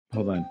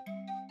Hold on.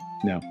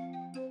 No.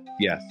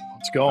 Yes.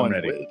 It's going.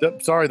 I'm ready.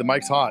 Sorry, the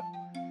mic's hot.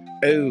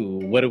 Oh,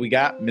 what do we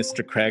got,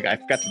 Mr. Craig? I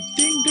forgot the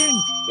ding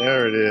ding.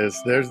 There it is.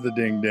 There's the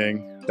ding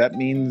ding. That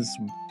means,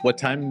 what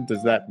time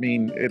does that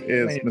mean it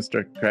is,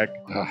 Mr. Craig?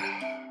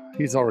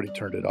 He's already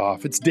turned it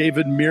off. It's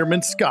David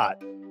Meerman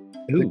Scott.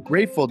 Ooh. The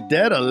Grateful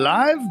Dead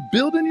alive,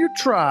 building your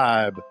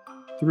tribe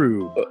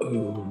through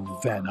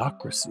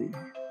Fanocracy.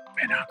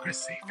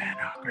 Fanocracy,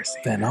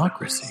 Fanocracy.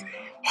 Fanocracy.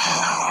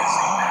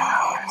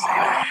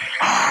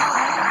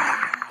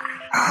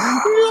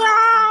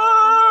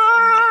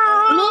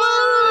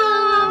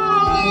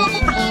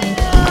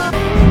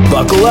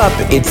 Buckle up,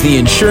 it's the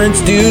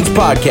Insurance Dudes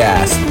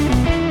Podcast.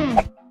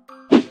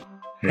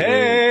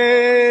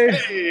 Hey!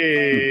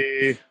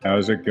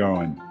 How's it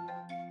going?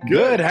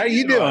 Good, how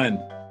you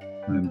doing?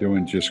 I'm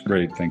doing just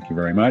great, thank you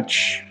very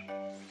much.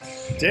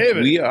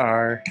 David. We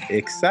are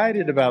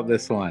excited about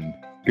this one.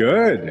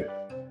 Good.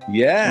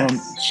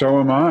 Yes. So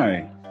am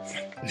I.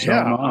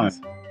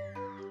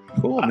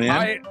 Cool,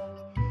 man.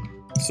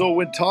 So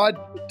when Todd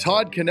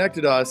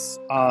connected us,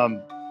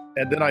 and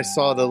then I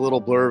saw the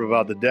little blurb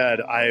about the Dead,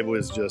 I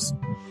was just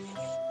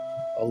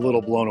a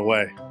little blown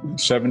away.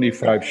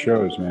 75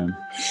 shows, man.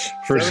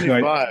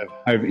 75.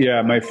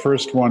 My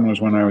first one was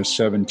when I was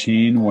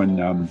 17 when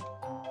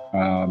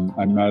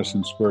at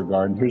Madison Square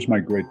Garden. Here's my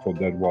Grateful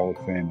Dead Wall of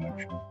Fame,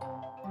 actually.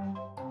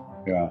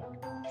 Yeah.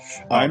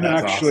 I'm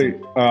actually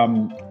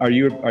awesome. Are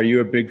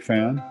you a big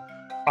fan?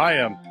 I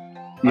am.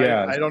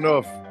 Yeah. I don't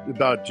know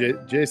about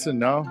Jason.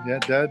 No. Yeah.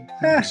 Dead.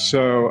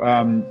 So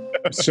I'm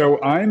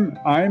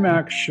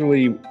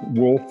actually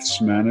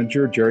Wolf's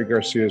manager. Jerry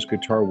Garcia's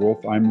guitar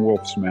Wolf. I'm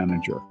Wolf's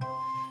manager.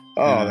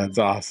 Oh, that's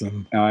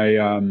awesome. I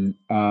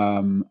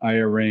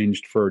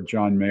arranged for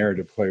John Mayer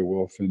to play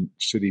Wolf in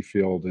Citi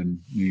Field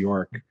in New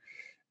York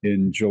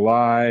in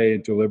July.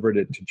 Delivered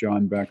it to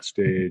John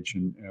backstage,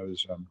 and it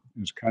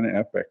was kind of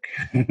epic.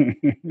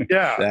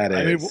 Yeah, that is.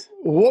 I mean,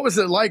 what was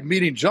it like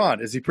meeting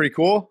John? Is he pretty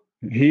cool?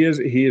 He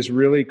is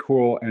really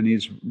cool, and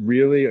he's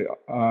really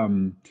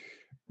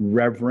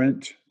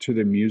reverent to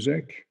the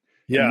music.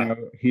 Yeah. You know,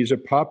 he's a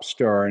pop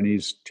star and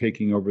he's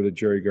taking over the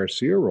Jerry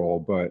Garcia role,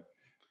 but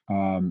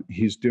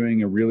he's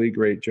doing a really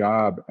great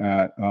job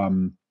at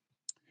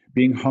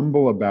being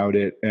humble about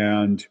it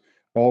and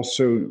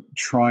also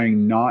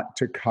trying not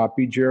to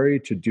copy Jerry,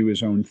 to do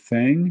his own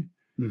thing,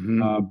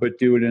 but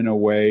do it in a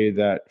way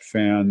that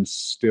fans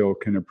still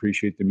can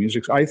appreciate the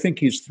music. So I think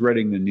he's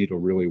threading the needle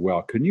really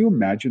well. Can you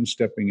imagine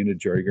stepping into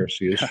Jerry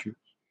Garcia's shoes?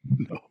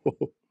 No.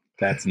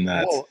 That's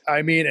nuts. Well,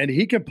 I mean, and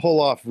he can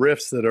pull off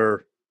riffs that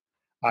are,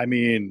 I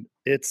mean,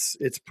 it's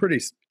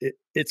pretty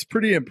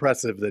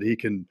impressive that he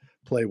can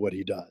play what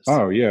he does.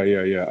 Oh,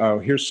 yeah. Oh,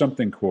 here's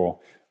something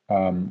cool.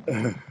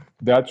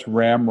 That's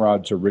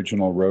Ramrod's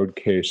original road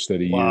case that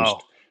he used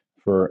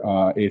for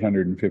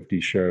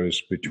 850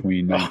 shows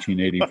between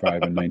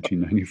 1985 and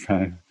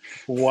 1995.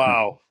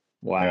 Wow.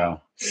 Yeah.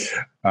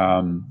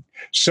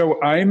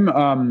 So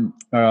I'm,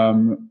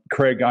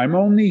 Craig, I'm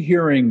only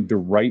hearing the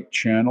right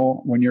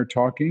channel when you're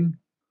talking,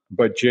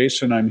 but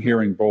Jason, I'm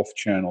hearing both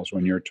channels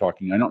when you're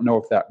talking. I don't know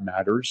if that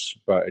matters,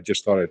 but I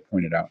just thought I'd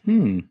point it out.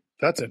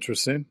 That's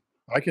interesting.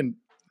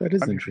 That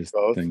is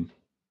interesting.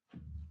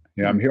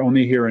 Yeah, I'm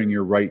only hearing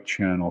your right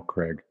channel,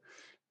 Craig.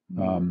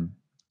 I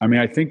mean,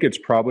 I think it's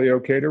probably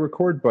okay to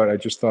record, but I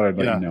just thought I'd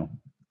let you know.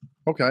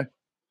 Okay.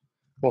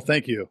 Well,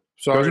 thank you.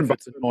 Sorry if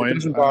it's annoying. It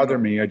doesn't bother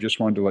me. I just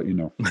wanted to let you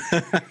know.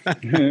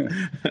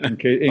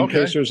 in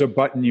case there's a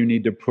button you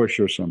need to push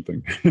or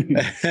something.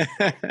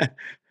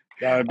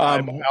 I'm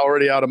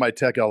already out of my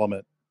tech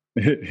element.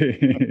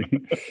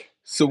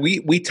 So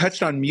we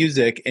touched on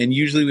music, and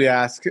usually we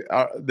ask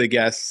the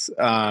guests,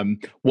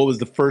 what was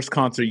the first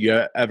concert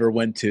you ever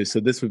went to? So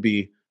this would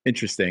be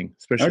interesting,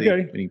 especially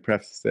when you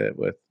preface it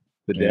with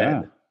the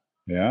Dead.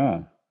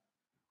 Yeah.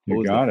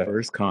 You got it.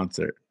 First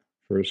concert?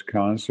 First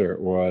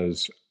concert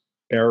was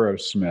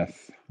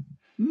Aerosmith.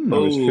 I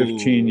was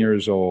 15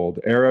 years old.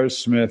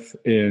 Aerosmith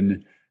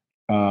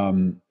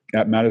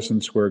at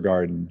Madison Square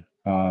Garden.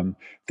 The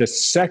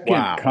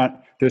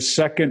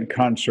second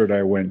concert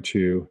I went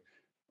to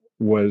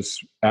was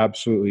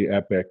absolutely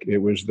epic. It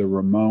was the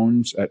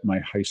Ramones at my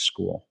high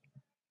school.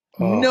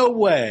 No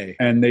way.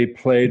 And they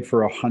played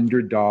for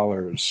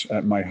 $100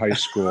 at my high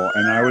school.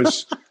 And I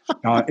was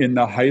in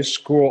the high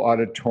school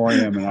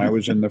auditorium, and I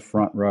was in the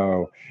front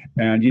row.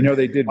 And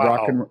they did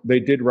rock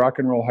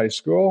and roll high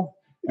school.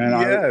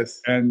 And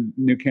and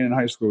New Canaan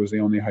High School was the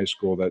only high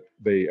school that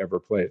they ever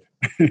played.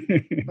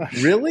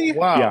 Really?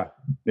 Wow.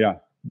 Yeah.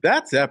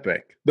 That's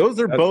epic. That's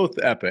both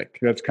epic.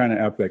 That's kind of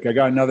epic. I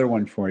got another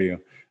one for you.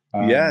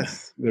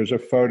 Yes. There's a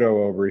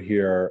photo over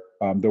here.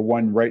 The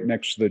one right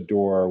next to the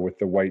door with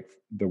the white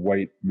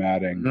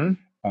matting.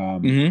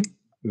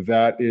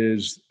 That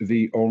is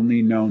the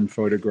only known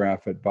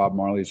photograph at Bob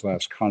Marley's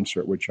last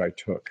concert, which I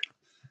took.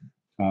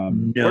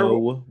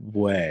 No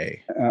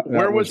way.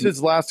 Where was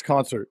his last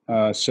concert?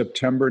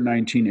 September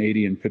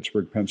 1980 in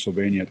Pittsburgh,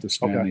 Pennsylvania, at the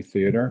Stanley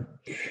Theater.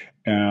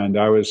 And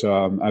I was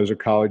a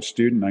college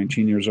student,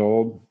 19 years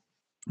old.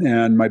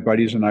 And my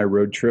buddies and I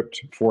road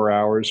tripped 4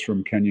 hours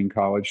from Kenyon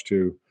College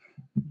to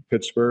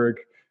Pittsburgh,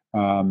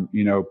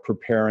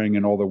 preparing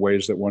in all the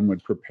ways that one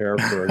would prepare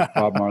for a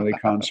Bob Marley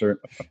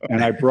concert.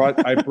 And I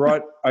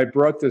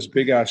brought this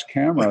big ass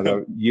camera.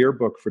 The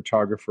yearbook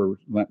photographer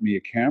lent me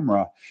a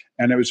camera,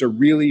 and it was a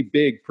really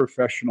big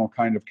professional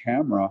kind of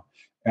camera.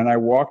 And I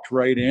walked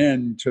right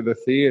into the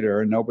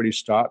theater, and nobody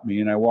stopped me.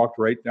 And I walked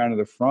right down to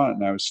the front,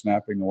 and I was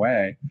snapping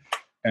away.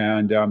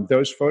 And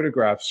those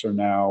photographs are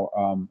now,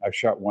 I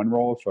shot one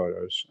roll of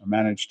photos. I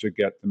managed to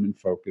get them in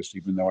focus,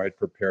 even though I had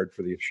prepared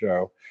for the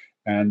show.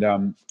 And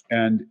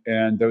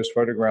those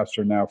photographs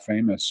are now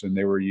famous, and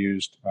they were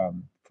used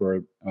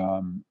for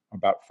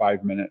about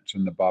 5 minutes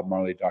in the Bob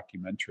Marley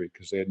documentary,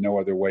 because they had no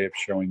other way of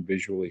showing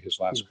visually his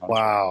last concert.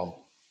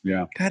 Wow.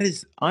 Yeah. That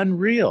is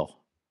unreal.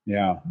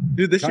 Yeah.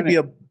 Dude, this should be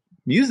a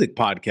music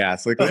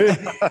podcast. Like,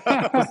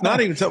 it's not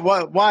even so.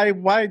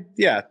 Why?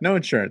 Yeah, no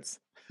insurance.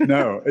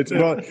 No, it's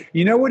well.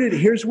 You know what?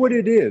 Here's what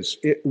it is.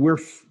 We're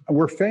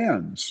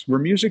fans. We're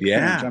music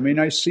fans. I mean,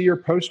 I see your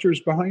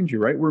posters behind you,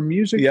 right? We're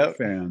music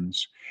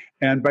fans,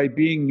 and by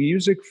being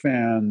music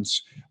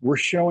fans, we're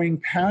showing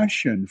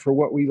passion for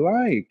what we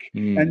like.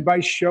 And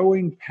by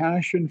showing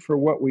passion for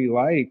what we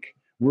like,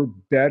 we're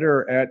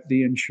better at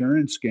the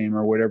insurance game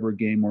or whatever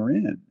game we're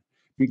in.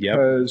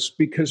 Because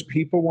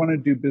people want to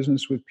do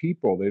business with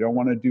people. They don't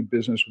want to do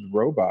business with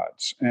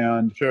robots.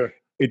 And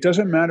it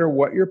doesn't matter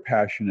what you're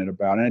passionate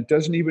about, and it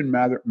doesn't even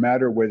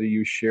matter whether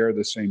you share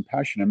the same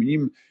passion. I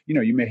mean,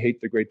 you may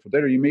hate the Grateful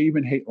Dead, or you may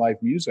even hate live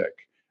music,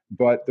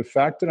 but the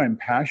fact that I'm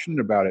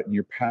passionate about it and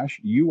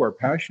you are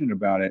passionate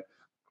about it,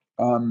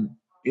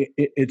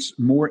 it's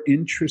more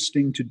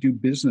interesting to do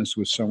business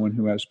with someone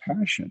who has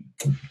passion.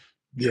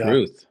 Yeah.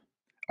 Truth.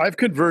 I've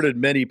converted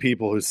many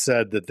people who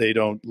said that they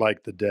don't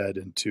like the Dead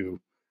into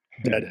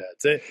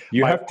Deadheads.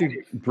 You have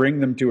to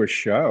bring them to a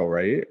show,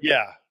 right?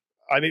 Yeah.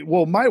 I mean,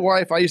 well, my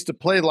wife, I used to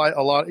play a lot,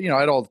 I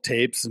had all the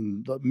tapes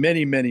and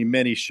many, many,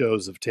 many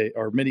shows of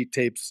many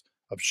tapes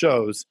of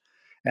shows,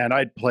 and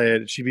I'd play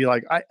it. She'd be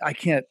like, I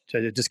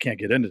just can't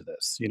get into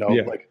this. You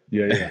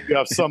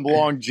have some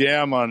long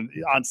jam on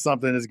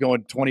something that's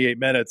going 28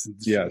 minutes and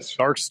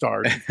dark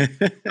stars.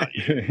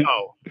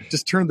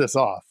 Just turn this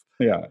off.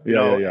 Yeah.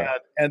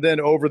 And then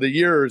over the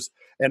years,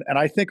 and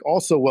I think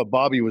also what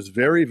Bobby was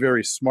very,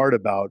 very smart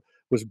about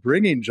was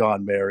bringing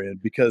John Mayer in,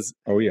 because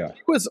he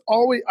was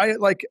always,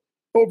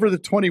 over the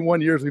 21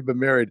 years we've been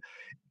married,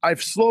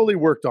 I've slowly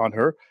worked on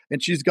her,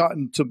 and she's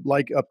gotten to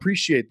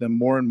appreciate them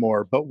more and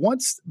more. But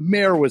once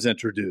Mayer was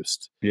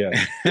introduced,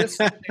 this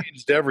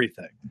changed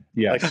everything.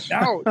 Yes.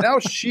 Now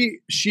she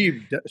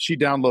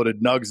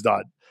downloaded Nugs.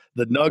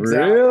 The Nugs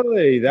app.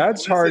 Really?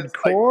 That's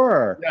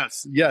hardcore.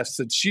 Yes.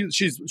 And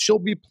she'll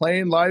be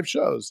playing live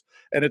shows,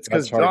 and it's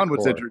because John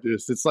was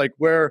introduced. It's like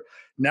where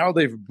now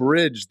they've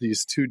bridged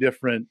these two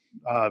different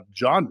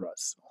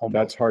genres. Almost.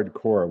 That's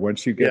hardcore.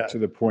 Once you get to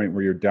the point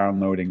where you're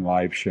downloading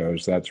live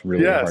shows, that's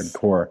really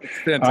hardcore. It's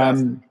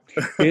fantastic.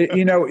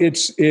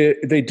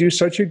 They do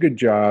such a good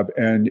job,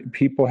 and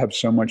people have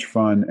so much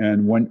fun.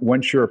 And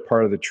once you're a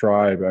part of the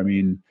tribe, I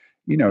mean,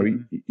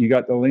 you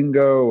got the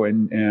lingo,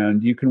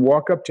 and you can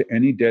walk up to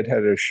any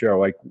Deadhead at a show,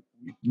 like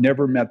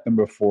never met them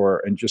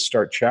before, and just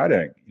start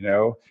chatting.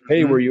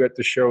 Hey, were you at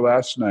the show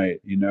last night?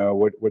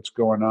 What's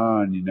going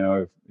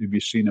on? Have you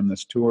seen them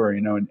this tour?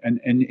 And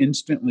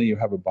instantly you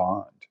have a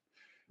bond.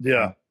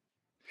 Yeah,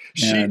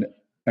 and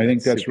I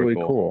think that's really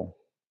cool.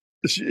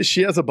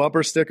 She has a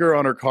bumper sticker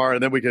on her car,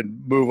 and then we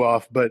can move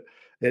off. But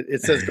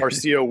it says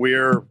Garcia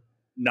Weir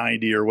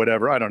 90 or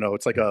whatever. I don't know.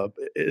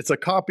 It's a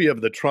copy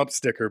of the Trump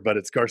sticker, but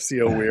it's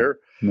Garcia Weir.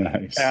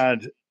 Nice.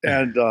 And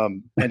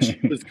she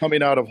was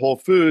coming out of Whole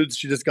Foods.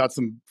 She just got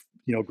some,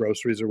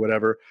 groceries or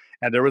whatever.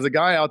 And there was a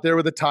guy out there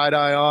with a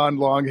tie-dye on,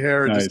 long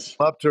hair, and just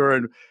upped her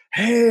and,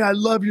 hey, I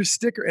love your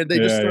sticker. And they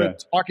just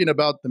started talking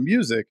about the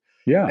music.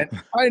 Yeah.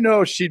 And I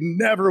know she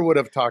never would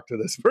have talked to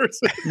this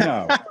person.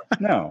 No.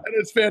 And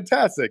it's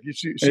fantastic.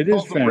 She it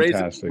is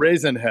fantastic.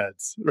 Raisin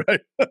heads,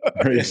 right?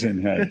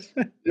 Raisin heads.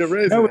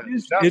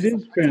 It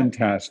is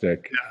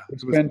fantastic. Yeah,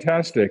 it's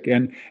fantastic.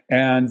 And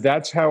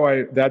that's how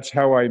I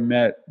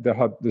met the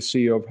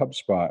CEO of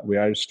HubSpot. We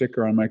had a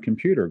sticker on my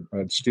computer,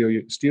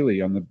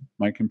 Steely on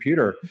my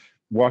computer.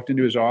 Walked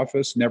into his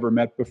office, never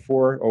met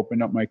before,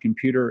 opened up my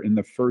computer. In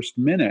the first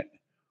minute,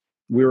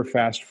 we were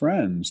fast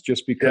friends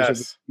just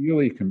because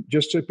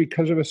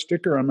because of a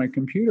sticker on my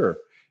computer.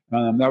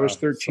 That was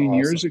 13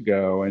 years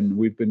ago, and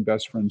we've been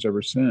best friends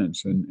ever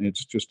since. And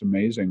it's just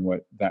amazing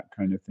what that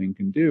kind of thing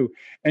can do.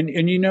 And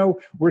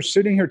we're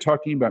sitting here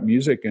talking about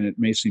music, and it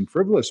may seem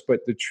frivolous,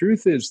 but the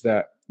truth is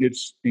that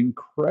it's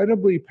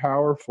incredibly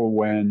powerful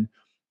when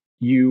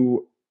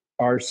you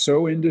are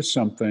so into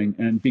something,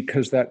 and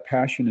because that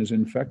passion is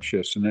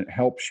infectious and it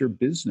helps your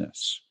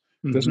business.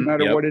 It doesn't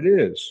matter what it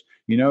is.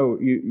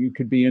 You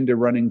could be into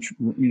running,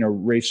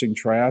 racing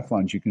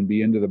triathlons. You can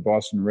be into the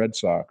Boston Red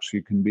Sox.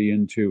 You can be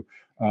into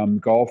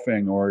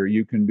golfing, or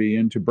you can be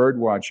into bird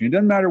watching. It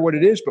doesn't matter what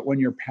it is, but when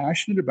you're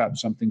passionate about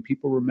something,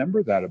 people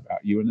remember that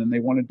about you, and then they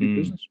want to do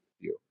business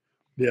with you.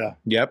 Yeah.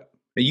 Yep.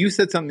 You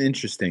said something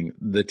interesting,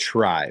 the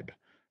tribe.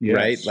 Yes.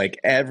 Right? Like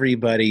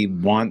everybody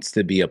wants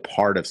to be a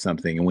part of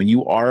something. And when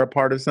you are a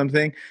part of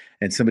something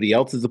and somebody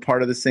else is a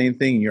part of the same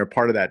thing and you're a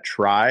part of that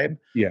tribe,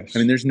 yes. I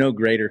mean, there's no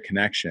greater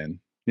connection.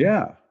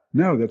 Yeah.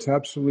 No, that's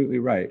absolutely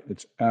right.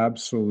 It's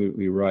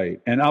absolutely right.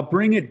 And I'll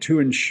bring it to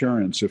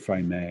insurance, if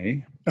I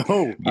may.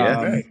 Oh,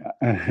 yeah.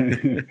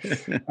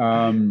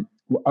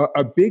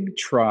 A big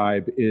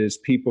tribe is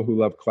people who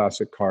love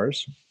classic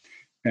cars.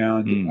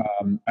 And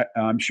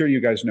I'm sure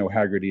you guys know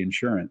Haggerty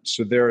Insurance.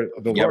 So they're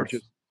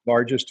the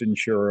largest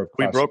insurer of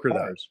classic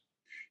cars.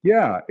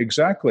 Yeah,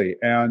 exactly.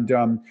 And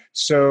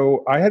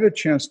so I had a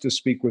chance to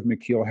speak with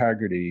McKeel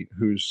Haggerty,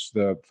 who's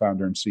the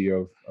founder and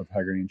CEO of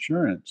Haggerty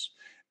Insurance.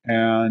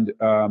 And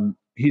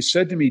he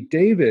said to me,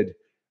 David,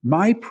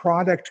 my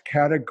product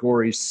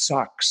category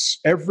sucks.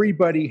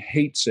 Everybody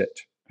hates it.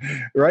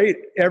 Right?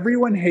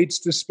 Everyone hates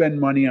to spend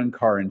money on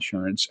car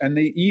insurance, and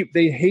they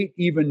hate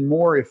even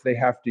more if they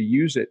have to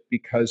use it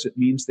because it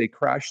means they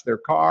crash their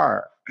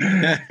car.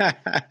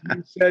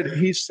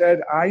 He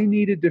said, I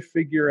needed to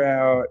figure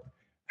out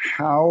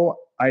how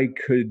I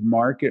could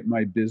market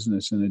my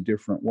business in a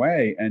different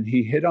way. And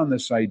he hit on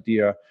this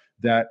idea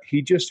that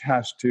he just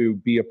has to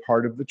be a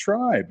part of the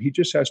tribe. He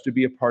just has to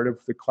be a part of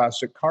the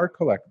classic car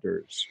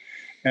collectors.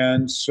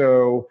 And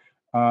so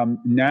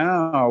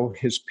now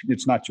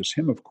it's not just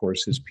him, of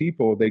course, his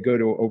people, they go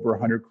to over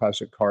 100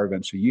 classic car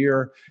events a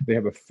year. They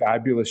have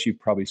you've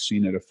probably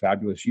seen it, a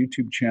fabulous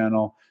YouTube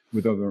channel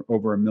with over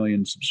 1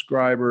 million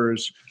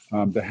subscribers.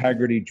 The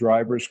Haggerty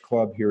Drivers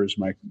Club, here is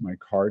my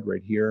card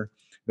right here.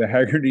 The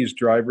Haggerty's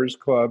Drivers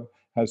Club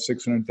has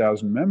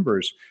 600,000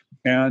 members.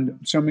 And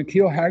so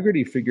McKeel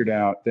Haggerty figured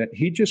out that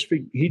he just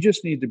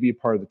needed to be a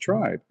part of the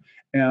tribe.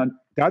 And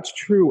that's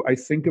true, I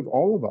think, of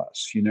all of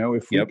us. You know,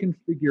 if we can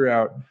figure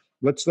out,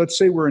 let's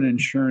say we're an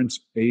insurance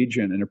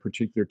agent in a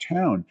particular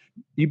town,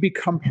 you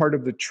become part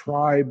of the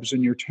tribes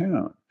in your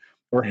town.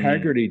 Or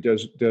Haggerty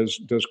does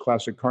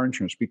classic car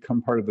insurance,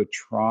 become part of the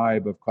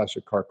tribe of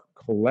classic car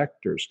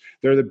collectors.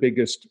 They're the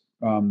biggest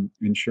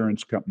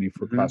insurance company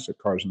for classic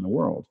cars in the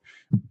world.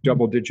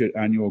 Double-digit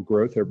annual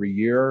growth every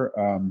year.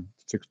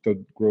 They'll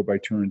grow by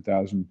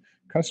 200,000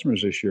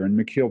 customers this year. And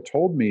McKeel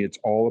told me it's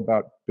all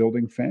about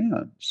building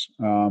fans.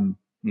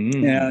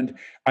 And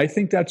I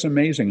think that's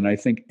amazing. And I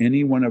think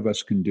any one of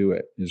us can do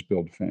it, is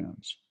build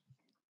fans.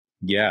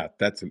 Yeah,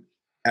 that's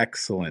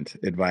excellent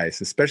advice,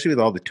 especially with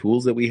all the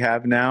tools that we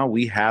have now.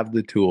 We have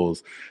the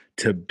tools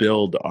to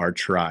build our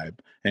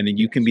tribe. And then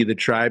you can be the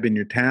tribe in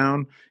your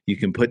town. You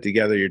can put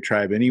together your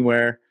tribe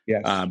anywhere.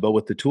 Yes. But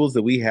with the tools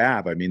that we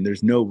have, I mean,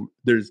 there's no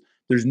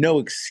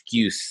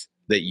excuse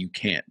that you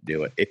can't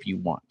do it if you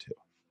want to.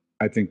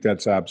 I think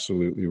that's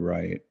absolutely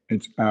right.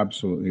 It's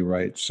absolutely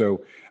right.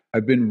 So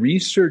I've been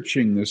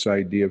researching this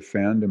idea of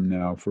fandom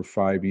now for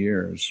 5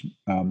 years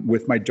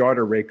with my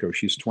daughter, Reiko.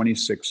 She's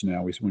 26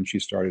 now. When she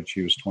started,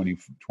 she was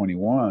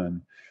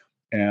 21.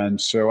 And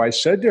so I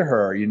said to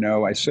her,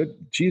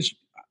 geez,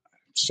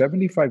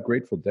 75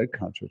 Grateful Dead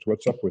concerts.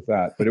 What's up with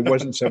that? But it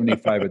wasn't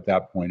 75 at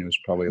that point. It was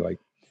probably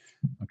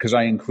because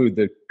I include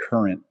the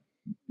current,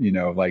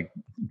 like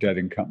Dead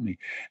and Company.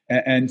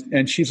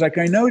 And she's like,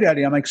 I know,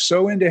 Daddy. I'm like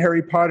so into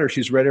Harry Potter.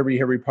 She's read every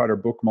Harry Potter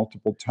book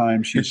multiple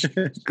times. She's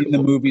seen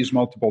the movies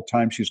multiple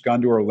times. She's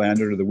gone to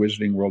Orlando to the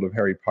Wizarding World of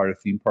Harry Potter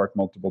theme park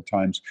multiple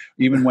times.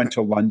 Even went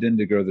to London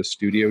to go to the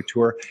studio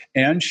tour.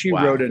 And she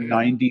wrote a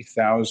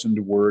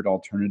 90,000 word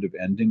alternative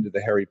ending to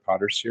the Harry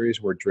Potter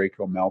series where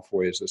Draco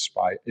Malfoy is a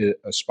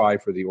spy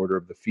for the Order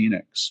of the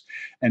Phoenix,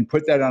 and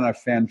put that on a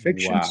fan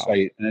fiction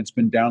site. And it's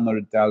been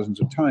downloaded thousands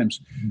of times.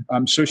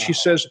 So she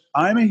says,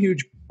 I'm a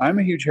huge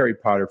Harry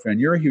Potter fan.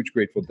 You're a huge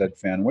Grateful Dead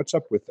fan. What's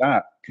up with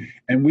that?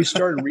 And we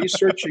started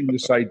researching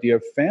this idea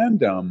of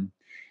fandom,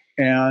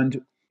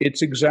 and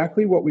it's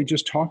exactly what we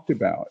just talked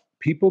about.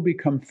 People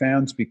become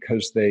fans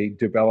because they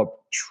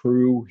develop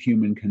true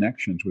human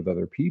connections with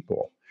other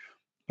people.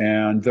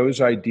 And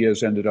those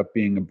ideas ended up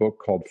being a book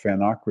called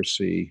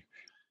Fanocracy,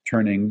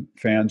 turning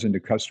fans into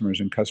customers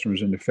and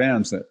customers into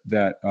fans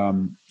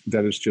that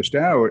is just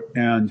out.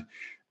 And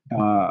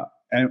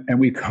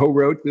we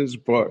co-wrote this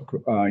book.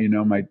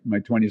 My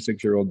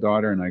 26-year-old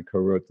daughter and I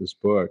co-wrote this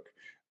book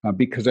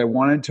because I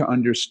wanted to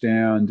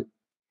understand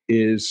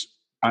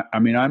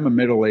I'm a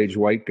middle-aged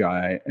white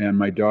guy, and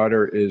my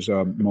daughter is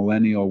a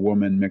millennial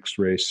woman, mixed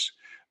race,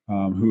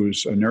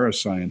 who's a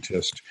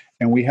neuroscientist.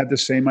 And we had the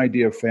same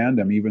idea of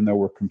fandom, even though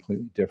we're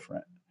completely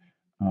different.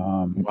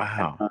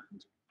 Wow.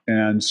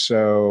 And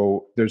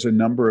so there's a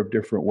number of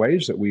different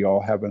ways that we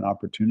all have an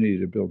opportunity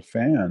to build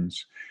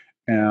fans.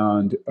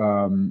 And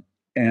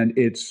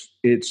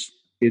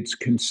it's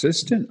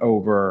consistent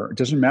over, it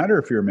doesn't matter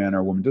if you're a man or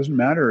a woman, it doesn't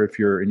matter if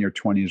you're in your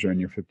 20s or in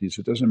your 50s,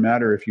 it doesn't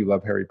matter if you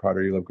love Harry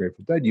Potter, you love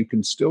Grateful Dead, you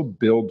can still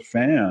build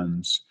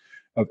fans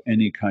of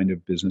any kind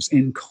of business,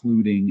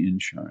 including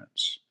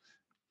insurance.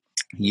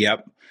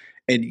 Yep.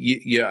 And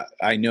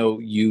I know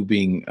you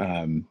being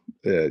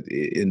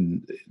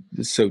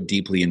so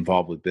deeply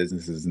involved with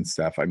businesses and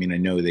stuff. I mean, I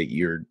know that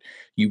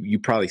you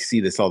probably see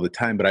this all the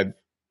time,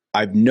 but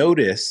I've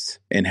noticed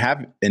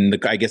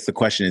I guess the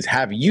question is,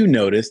 have you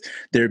noticed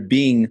there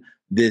being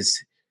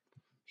this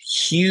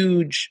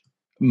huge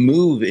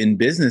move in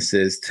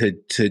businesses to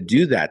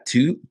do that,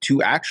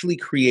 to actually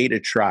create a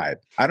tribe?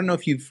 I don't know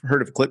if you've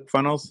heard of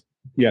ClickFunnels.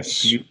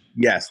 Yes.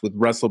 Yes, with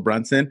Russell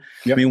Brunson.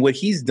 Yep. I mean, what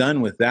he's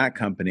done with that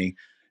company,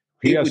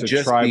 he has a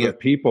tribe of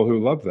people who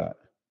love that.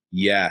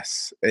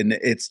 Yes. And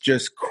it's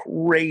just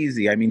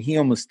crazy. I mean, he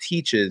almost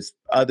teaches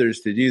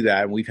others to do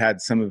that. And we've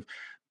had some of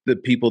the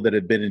people that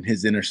have been in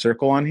his inner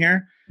circle on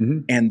here. Mm-hmm.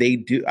 And they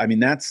do. I mean,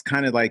 that's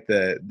kind of like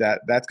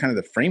that's kind of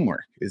the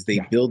framework, is they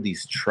build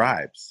these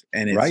tribes,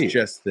 and it's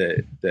just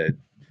the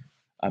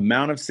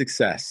amount of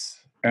success.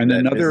 And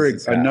another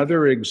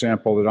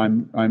example that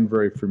I'm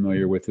very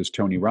familiar with is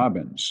Tony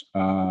Robbins.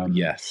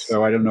 Yes.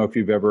 So I don't know if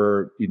you've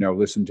ever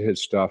listened to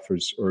his stuff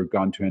or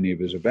gone to any of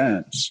his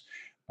events,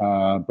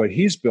 but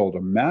he's built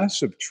a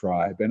massive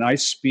tribe. And I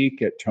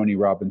speak at Tony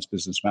Robbins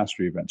Business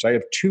Mastery events. I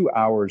have 2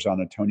 hours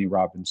on a Tony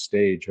Robbins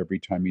stage every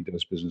time he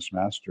does Business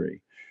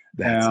Mastery.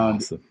 That's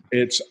awesome.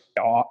 It's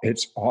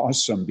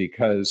awesome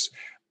because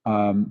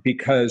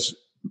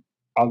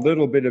a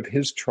little bit of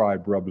his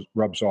tribe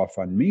rubs off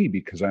on me,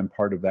 because I'm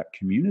part of that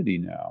community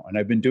now. And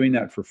I've been doing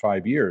that for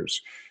 5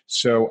 years.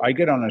 So I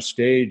get on a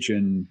stage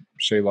in,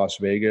 say, Las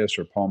Vegas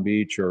or Palm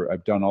Beach, or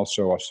I've done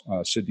also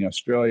Sydney,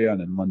 Australia, and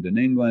in London,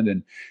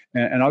 England.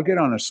 And I'll get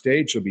on a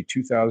stage, there'll be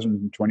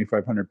 2,000,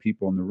 2,500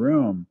 people in the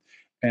room.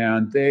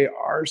 And they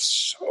are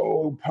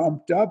so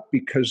pumped up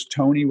because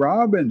Tony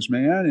Robbins,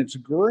 man, it's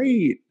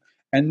great.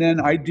 And then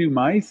I do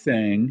my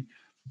thing.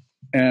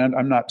 And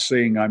I'm not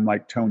saying I'm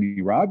like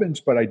Tony Robbins,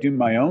 but I do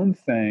my own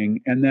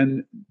thing. And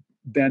then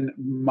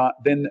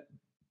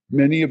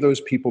many of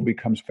those people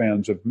becomes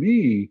fans of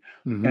me.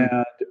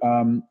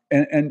 Mm-hmm.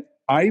 And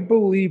I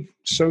believe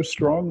so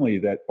strongly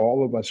that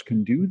all of us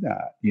can do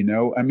that.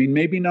 I mean,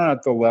 maybe not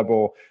at the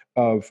level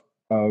of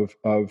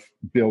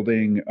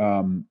building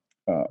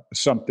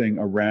something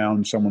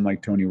around someone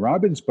like Tony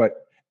Robbins,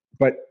 but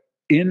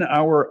in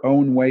our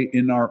own way,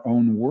 in our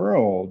own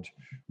world,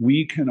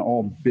 we can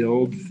all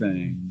build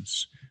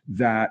things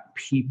that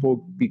people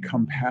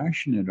become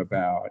passionate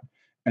about.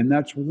 And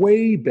that's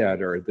way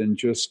better than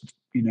just,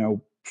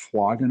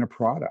 flogging a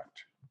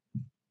product.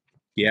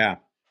 Yeah.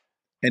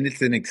 And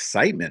it's an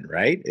excitement,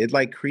 right? It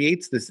like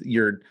creates this,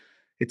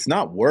 it's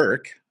not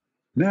work.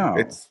 No.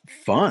 It's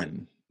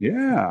fun.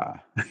 Yeah.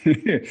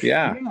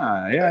 Yeah.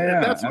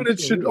 That's what it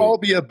should all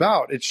be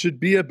about. It should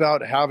be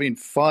about having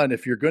fun.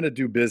 If you're going to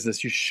do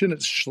business, you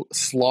shouldn't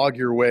slog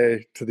your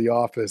way to the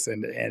office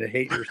and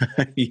hate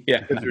yourself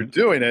because you're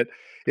doing it.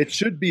 It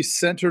should be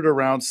centered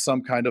around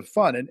some kind of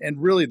fun.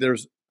 And really,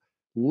 there's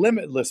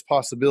limitless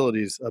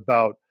possibilities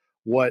about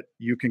what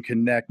you can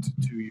connect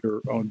to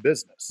your own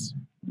business.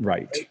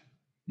 Right?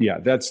 Yeah,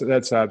 that's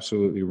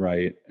absolutely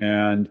right.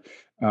 And,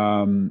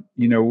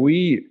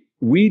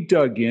 we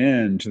dug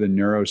into the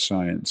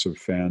neuroscience of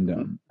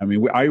fandom. I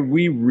mean,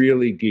 we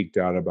really geeked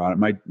out about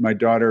it. My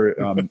daughter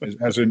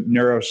has a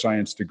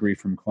neuroscience degree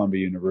from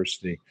Columbia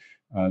University.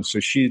 And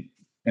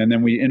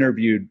then we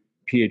interviewed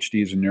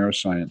PhDs in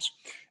neuroscience.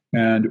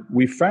 And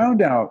we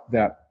found out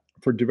that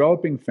for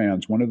developing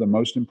fans, one of the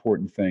most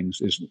important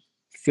things is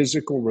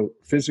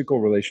physical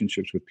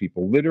relationships with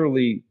people,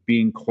 literally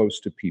being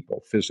close to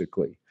people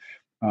physically.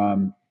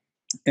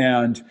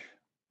 And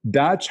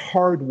that's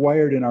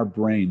hardwired in our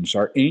brains.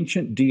 Our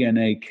ancient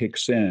DNA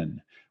kicks in.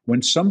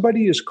 When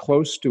somebody is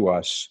close to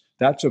us,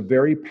 that's a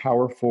very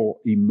powerful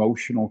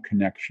emotional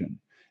connection.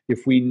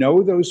 If we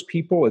know those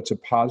people, it's a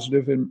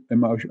positive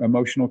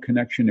emotional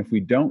connection. If we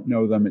don't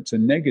know them, it's a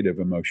negative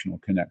emotional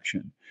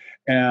connection.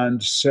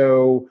 And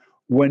so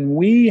when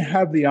we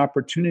have the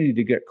opportunity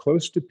to get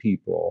close to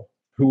people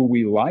who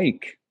we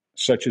like,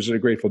 such as at a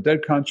Grateful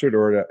Dead concert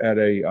or at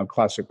a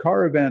classic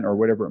car event or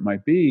whatever it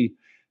might be,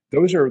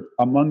 those are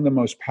among the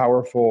most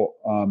powerful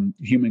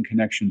human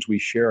connections we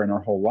share in our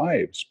whole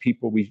lives,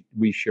 people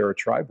we share a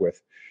tribe with.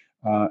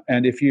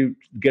 And if you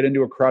get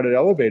into a crowded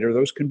elevator,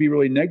 those can be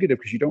really negative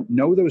because you don't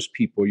know those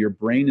people. Your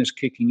brain is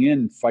kicking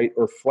in, fight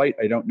or flight.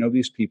 I don't know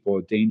these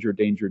people. Danger,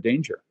 danger,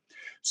 danger.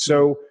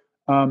 So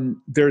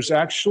there's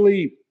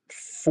actually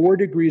 4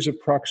 degrees of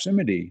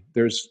proximity.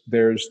 There's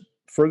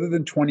further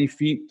than 20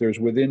 feet. There's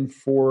within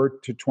 4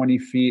 to 20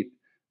 feet,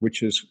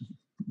 which is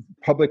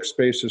public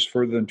space is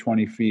further than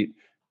 20 feet.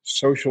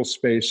 Social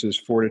space is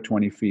 4 to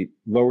 20 feet.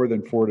 Lower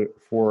than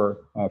 4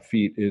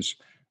 feet is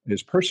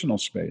personal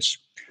space.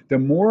 The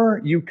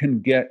more you can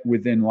get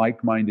within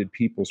like-minded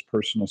people's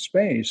personal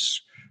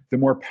space, the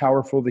more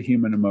powerful the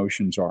human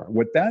emotions are.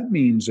 What that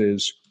means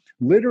is,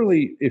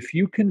 literally, if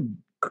you can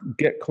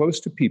get close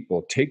to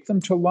people, take them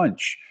to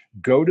lunch,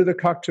 go to the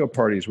cocktail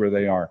parties where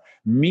they are,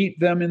 meet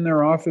them in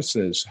their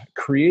offices,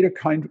 create a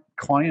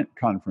client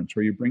conference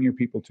where you bring your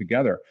people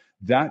together,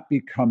 that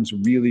becomes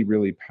really,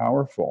 really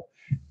powerful.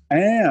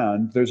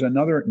 And there's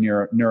another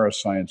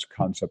neuroscience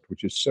concept,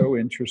 which is so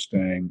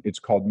interesting. It's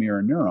called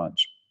mirror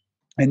neurons.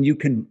 And you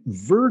can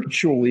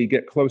virtually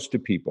get close to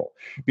people,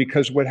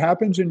 because what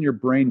happens in your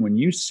brain when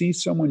you see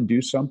someone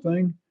do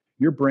something,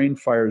 your brain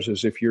fires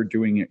as if you're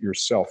doing it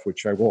yourself,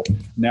 which I will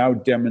now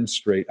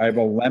demonstrate. I have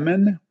a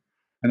lemon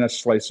and a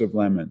slice of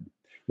lemon.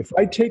 If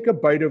I take a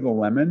bite of the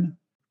lemon,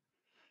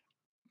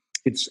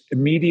 it's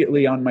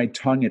immediately on my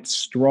tongue. It's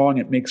strong.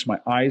 It makes my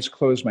eyes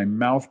close. My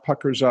mouth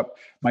puckers up.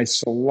 My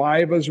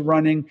saliva's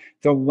running.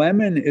 The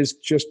lemon is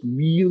just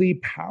really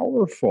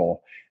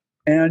powerful.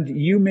 And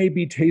you may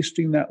be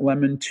tasting that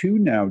lemon too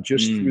now,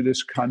 just through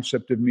this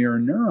concept of mirror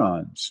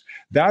neurons.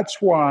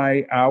 That's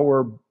why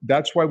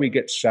we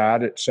get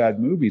sad at sad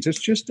movies.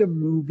 It's just a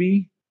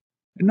movie.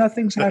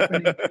 Nothing's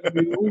happening to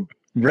you.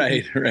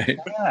 Right.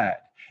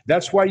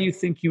 That's why you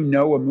think you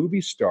know a movie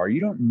star. You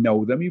don't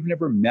know them. You've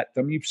never met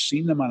them. You've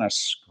seen them on a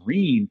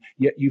screen,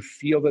 yet you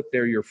feel that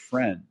they're your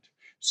friend.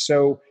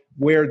 So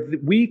where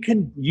we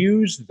can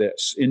use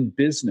this in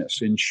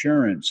business,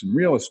 insurance, and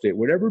real estate,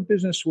 whatever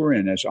business we're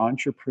in as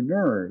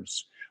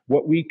entrepreneurs,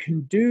 what we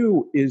can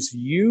do is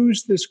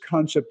use this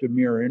concept of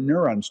mirror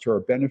neurons to our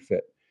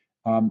benefit.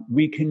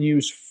 We can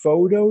use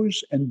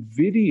photos and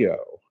video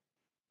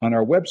on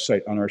our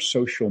website, on our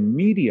social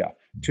media,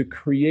 to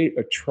create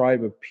a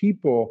tribe of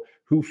people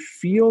who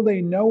feel they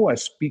know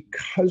us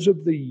because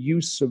of the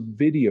use of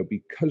video,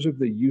 because of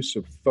the use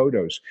of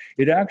photos.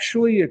 It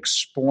actually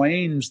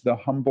explains the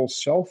humble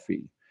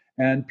selfie.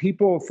 And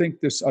people think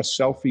a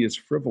selfie is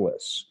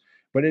frivolous,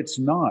 but it's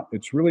not.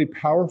 It's really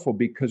powerful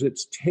because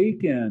it's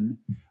taken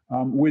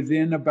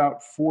within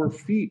about 4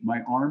 feet.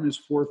 My arm is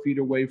 4 feet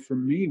away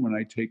from me when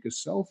I take a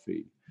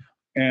selfie.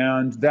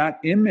 And that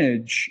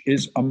image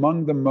is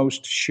among the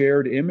most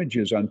shared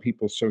images on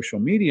people's social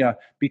media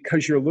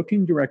because you're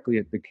looking directly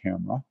at the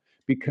camera,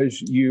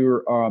 because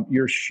you're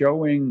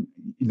showing,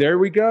 there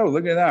we go,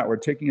 look at that, we're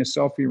taking a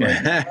selfie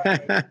right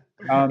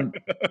now.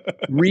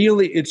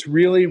 Really, it's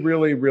really,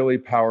 really, really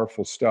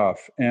powerful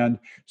stuff. And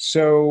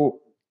so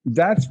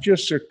that's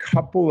just a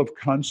couple of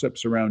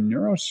concepts around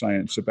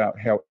neuroscience about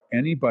how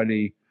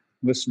anybody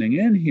listening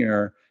in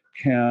here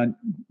can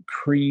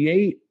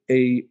create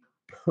a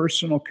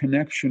personal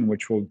connection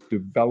which will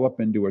develop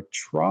into a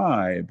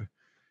tribe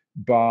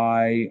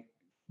by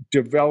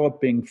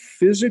developing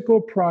physical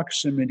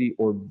proximity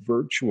or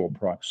virtual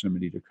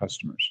proximity to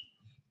customers.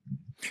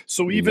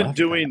 So even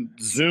doing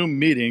Zoom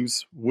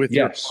meetings with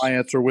your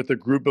clients or with a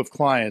group of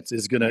clients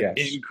is going to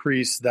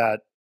increase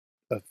that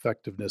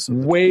effectiveness.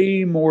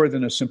 Way more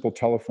than a simple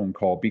telephone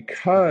call,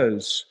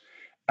 because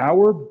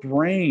our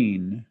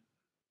brain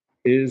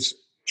is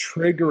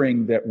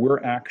triggering that we're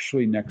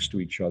actually next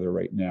to each other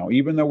right now,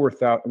 even though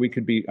we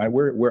could be.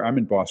 I'm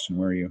in Boston.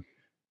 Where are you?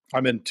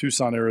 I'm in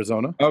Tucson,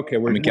 Arizona. Okay,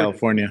 I'm in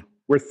California.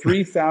 We're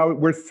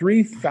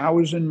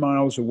 3,000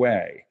 miles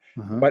away,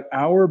 but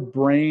our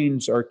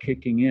brains are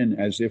kicking in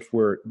as if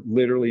we're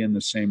literally in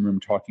the same room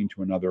talking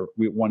to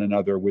one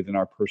another within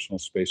our personal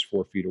space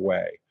 4 feet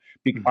away.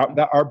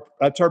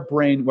 That's our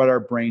brain. What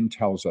our brain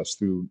tells us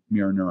through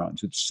mirror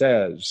neurons. It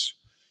says,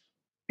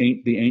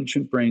 the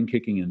ancient brain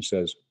kicking in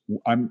says,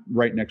 I'm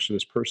right next to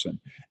this person.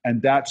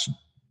 And that's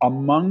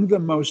among the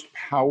most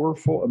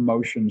powerful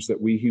emotions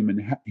that we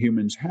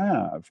humans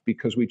have,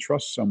 because we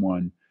trust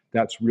someone.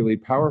 That's really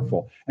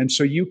powerful. And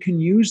so you can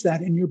use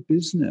that in your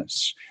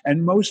business.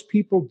 And most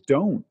people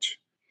don't.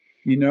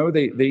 You know,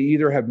 they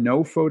either have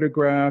no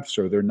photographs,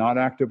 or they're not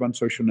active on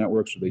social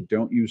networks, or they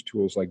don't use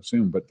tools like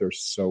Zoom, but they're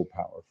so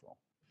powerful.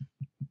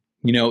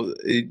 You know,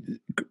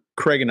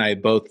 Craig and I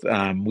both,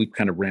 we've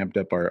kind of ramped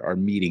up our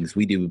meetings.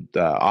 We do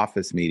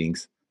office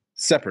meetings,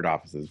 separate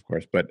offices, of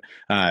course, but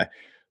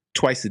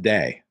twice a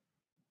day.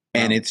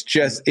 And it's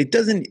just, it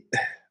doesn't,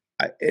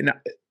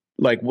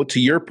 to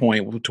your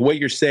point, to what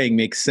you're saying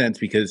makes sense,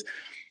 because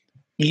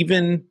I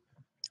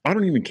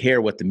don't even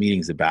care what the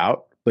meeting's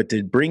about, but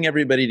to bring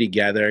everybody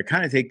together,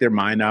 kind of take their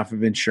mind off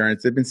of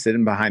insurance. They've been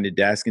sitting behind a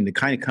desk, and to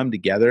kind of come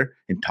together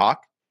and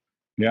talk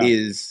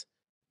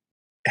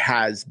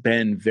has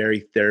been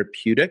very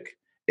therapeutic.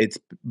 It's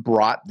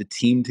brought the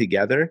team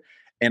together,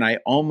 and I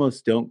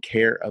almost don't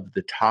care of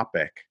the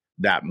topic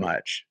that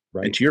much.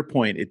 Right. And to your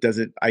point, it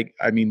doesn't,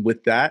 I mean,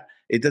 with that,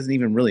 it doesn't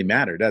even really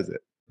matter, does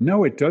it?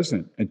 No, it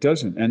doesn't. It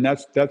doesn't. And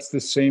that's the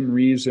same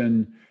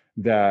reason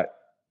that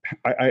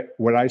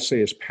what I say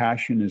is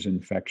passion is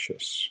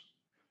infectious.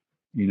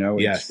 You know,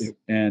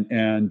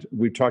 and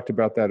we talked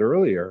about that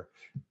earlier.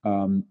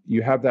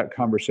 You have that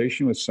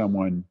conversation with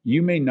someone,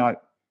 you may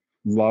not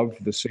love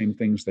the same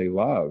things they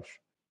love,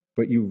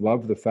 but you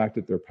love the fact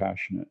that they're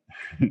passionate.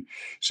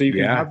 So you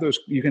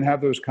can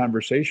have those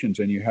conversations,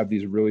 and you have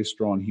these really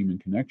strong human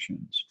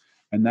connections,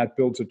 and that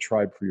builds a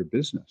tribe for your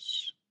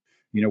business.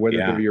 You know,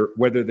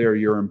 whether they're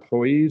your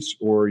employees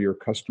or your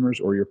customers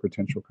or your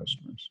potential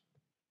customers.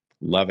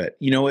 Love it.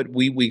 You know what?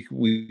 We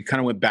kind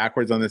of went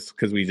backwards on this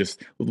because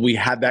we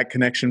had that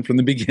connection from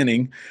the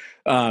beginning.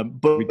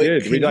 But we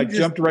did. We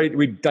jumped right.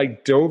 We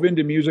dove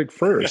into music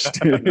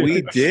first.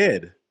 We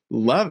did.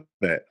 Love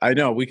it. I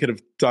know we could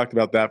have talked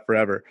about that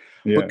forever.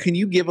 Yeah. But can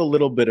you give a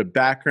little bit of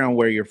background,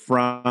 where you're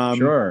from?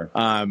 Sure.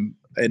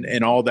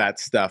 And all that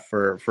stuff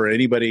for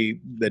anybody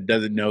that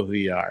doesn't know who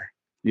you are?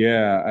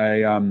 Yeah,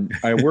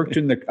 I worked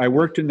in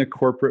the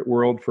corporate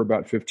world for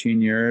about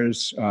 15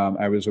 years.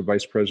 I was a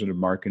vice president of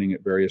marketing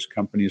at various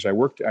companies. I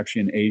worked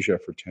actually in Asia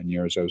for 10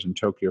 years. I was in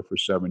Tokyo for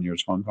 7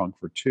 years, Hong Kong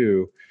for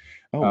 2.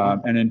 Oh,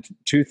 wow. And in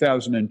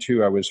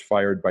 2002, I was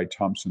fired by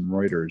Thomson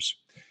Reuters.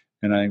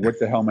 And I think, what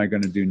the hell am I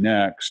going to do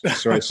next?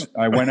 So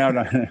I went out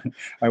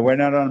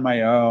on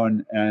my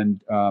own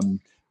and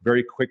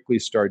very quickly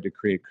started to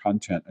create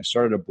content. I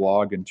started a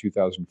blog in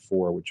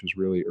 2004, which was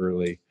really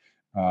early.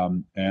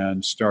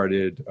 And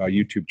started a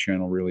YouTube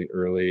channel really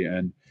early.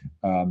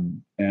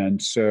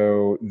 And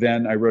so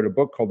then I wrote a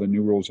book called The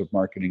New Rules of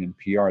Marketing and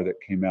PR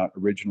that came out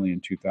originally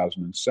in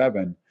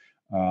 2007.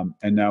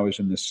 And now is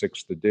in the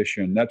 6th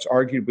edition. That's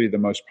arguably the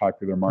most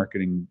popular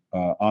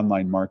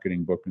online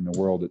marketing book in the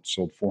world. It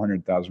sold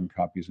 400,000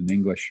 copies in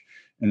English,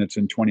 and it's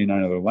in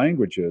 29 other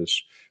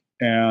languages.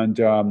 And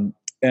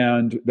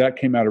that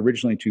came out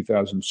originally in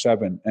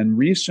 2007. And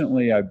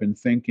recently I've been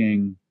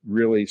thinking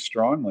really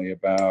strongly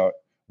about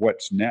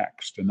what's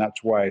next. And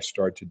that's why I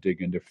started to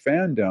dig into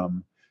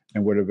fandom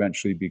and what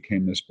eventually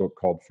became this book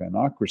called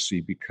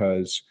Fanocracy,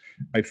 because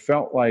I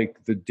felt like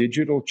the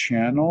digital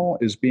channel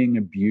is being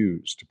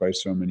abused by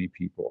so many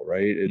people,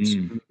 right?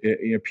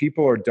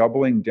 People are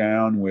doubling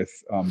down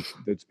with,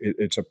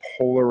 it's a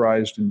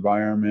polarized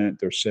environment.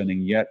 They're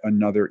sending yet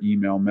another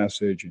email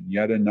message and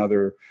yet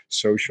another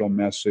social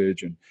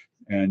message.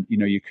 And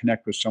you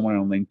connect with someone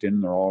on LinkedIn,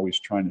 and they're always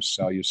trying to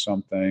sell you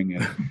something,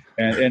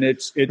 and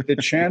the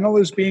channel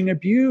is being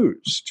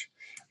abused.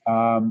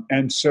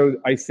 And so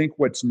I think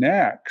what's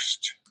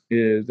next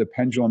is the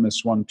pendulum has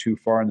swung too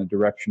far in the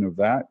direction of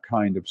that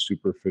kind of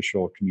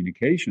superficial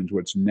communications.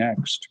 What's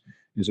next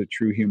is a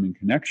true human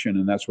connection,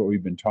 and that's what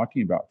we've been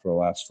talking about for the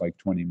last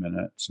 20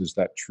 minutes. Is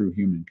that true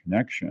human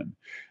connection?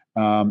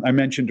 I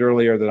mentioned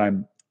earlier that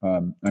I'm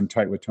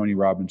tight with Tony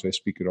Robbins. I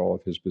speak at all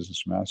of his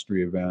business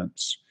mastery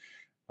events.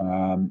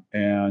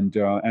 And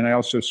I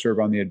also serve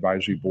on the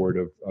advisory board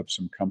of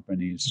some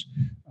companies.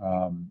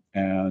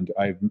 And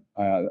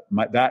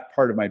that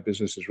part of my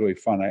business is really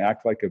fun. I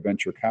act like a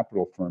venture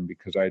capital firm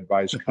because I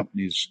advise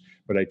companies,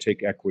 but I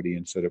take equity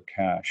instead of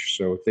cash.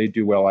 So if they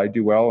do well, I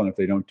do well. And if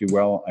they don't do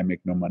well, I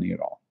make no money at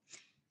all.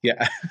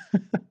 Yeah.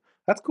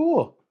 That's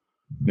cool.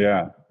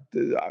 Yeah.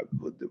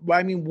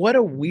 I mean, what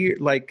a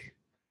weird,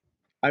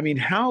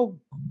 how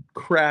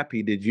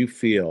crappy did you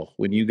feel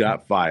when you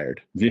got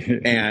fired?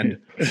 And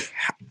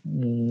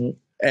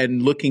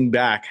looking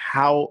back,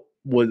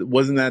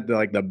 wasn't that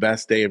the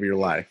best day of your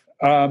life?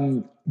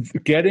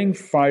 Getting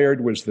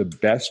fired was the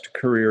best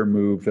career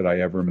move that I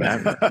ever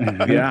made.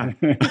 Yeah.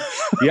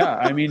 Yeah.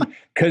 I mean,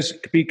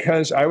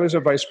 because I was a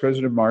vice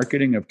president of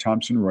marketing of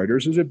Thomson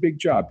Reuters. It was a big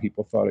job.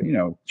 People thought,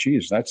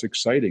 geez, that's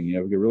exciting.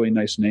 You have a really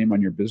nice name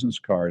on your business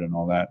card and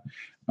all that.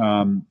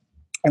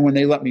 And when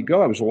they let me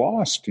go, I was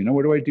lost.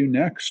 What do I do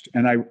next?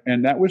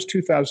 And that was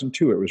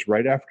 2002. It was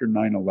right after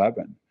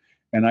 9/11.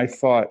 And I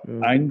thought,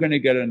 I'm going to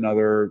get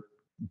another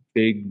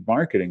big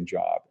marketing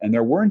job. And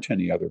there weren't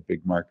any other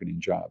big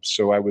marketing jobs.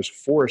 So I was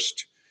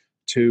forced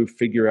to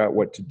figure out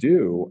what to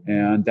do.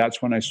 And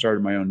that's when I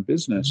started my own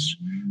business.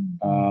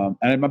 And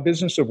I'm a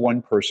business of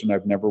one person.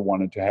 I've never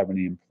wanted to have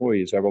any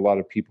employees. I have a lot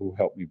of people who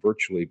help me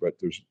virtually, but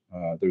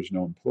there's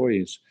no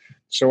employees.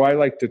 So I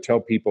like to tell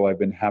people I've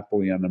been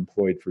happily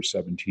unemployed for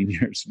 17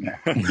 years now.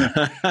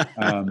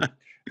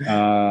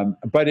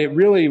 But it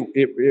really,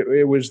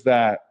 it was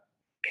that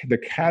the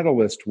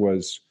catalyst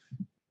was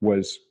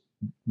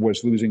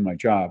losing my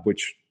job,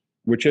 which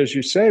as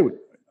you say,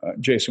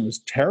 Jason, was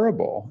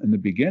terrible in the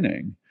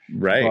beginning.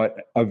 Right.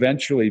 But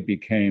eventually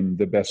became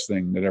the best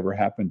thing that ever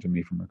happened to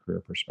me from a career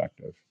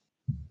perspective.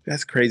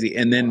 That's crazy.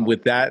 And then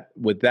with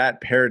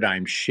that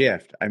paradigm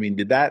shift, I mean,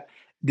 did that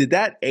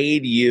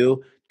aid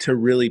you to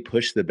really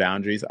push the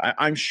boundaries?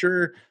 I'm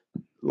sure,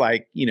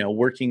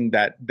 working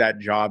that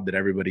job that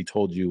everybody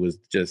told you was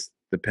just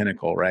the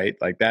pinnacle, right?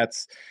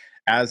 That's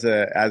as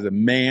a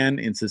man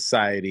in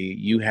society,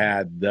 you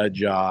had the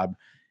job,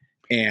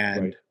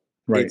 and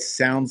right. It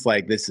sounds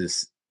like this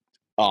is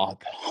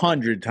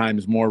 100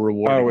 times more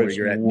rewarding. It's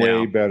where you're at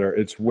way now. better.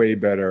 It's way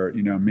better.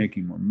 I'm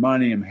making more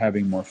money. I'm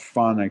having more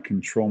fun. I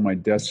control my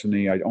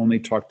destiny. I only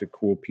talk to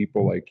cool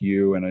people like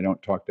you, and I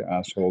don't talk to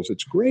assholes.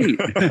 It's great.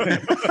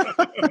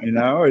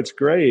 It's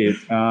great.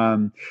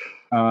 And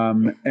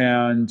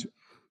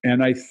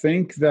I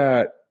think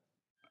that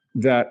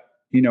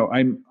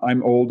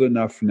I'm old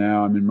enough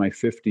now. I'm in my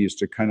 50s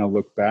to kind of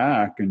look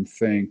back and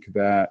think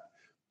that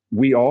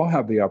we all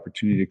have the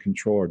opportunity to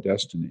control our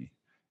destiny.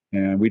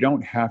 And we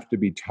don't have to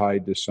be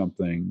tied to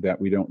something that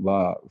we don't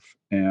love,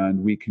 and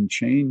we can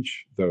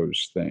change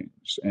those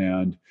things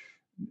and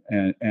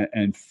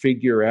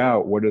figure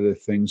out what are the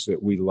things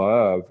that we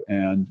love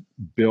and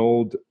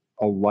build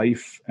a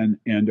life and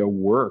a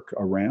work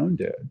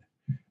around it.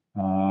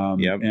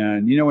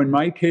 And, in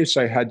my case,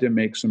 I had to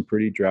make some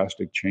pretty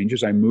drastic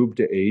changes. I moved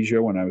to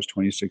Asia when I was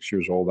 26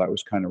 years old. That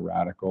was kind of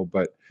radical,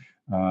 but,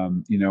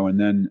 and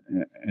then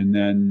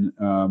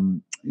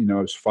I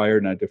was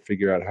fired and I had to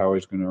figure out how I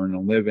was going to earn a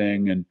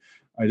living. And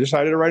I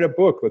decided to write a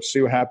book. Let's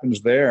see what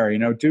happens there.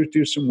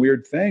 Do some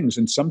weird things.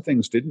 And some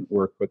things didn't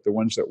work, but the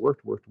ones that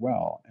worked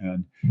well.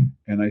 And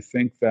I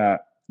think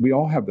that we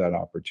all have that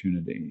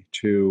opportunity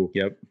to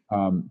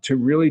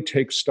really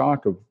take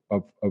stock of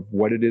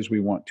what it is we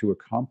want to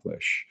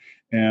accomplish.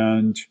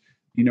 And,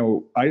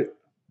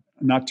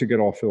 not to get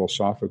all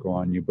philosophical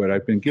on you, but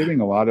I've been giving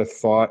a lot of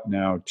thought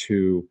now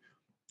to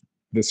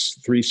this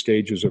 3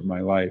 stages of my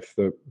life.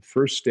 The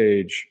first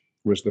stage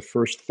was the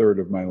first third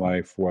of my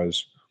life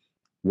was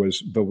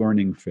the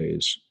learning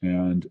phase.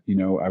 And,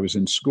 I was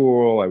in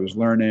school, I was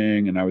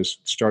learning, and I was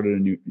started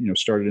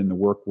in the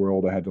work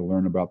world. I had to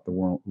learn about the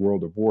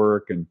world of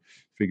work and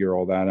figure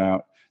all that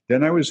out.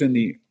 Then I was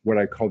in what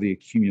I call the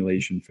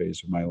accumulation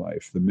phase of my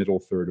life. The middle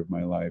third of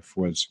my life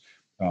was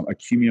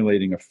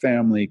accumulating a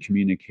family,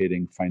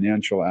 communicating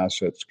financial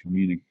assets,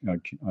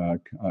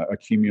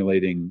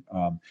 accumulating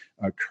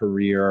a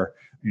career,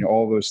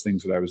 all those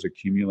things that I was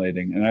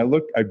accumulating. And I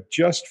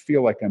just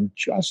feel like I'm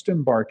just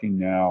embarking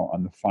now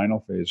on the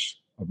final phase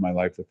of my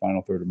life, the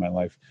final third of my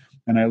life.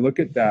 And I look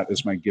at that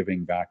as my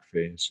giving back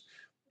phase.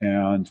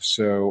 And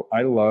so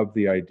I love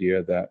the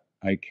idea that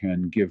I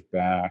can give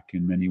back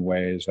in many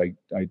ways. I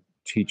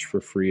teach for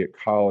free at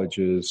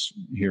colleges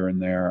here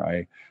and there.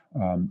 I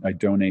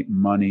donate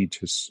money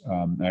to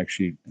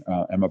actually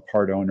I'm a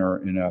part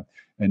owner in a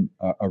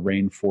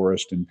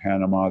rainforest in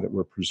Panama that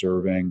we're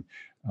preserving.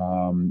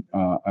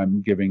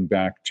 I'm giving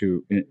back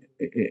to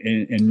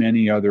in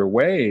many other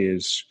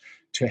ways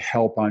to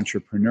help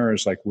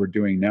entrepreneurs, like we're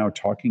doing now,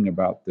 talking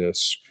about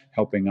this,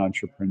 helping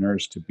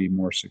entrepreneurs to be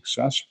more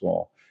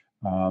successful.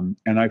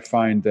 And I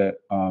find that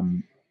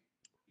on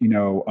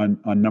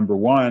number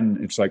one,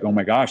 it's like, oh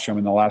my gosh, I'm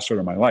in the last sort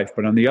of my life.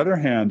 But on the other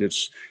hand,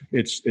 it's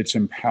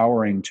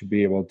empowering to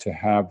be able to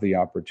have the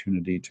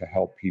opportunity to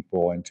help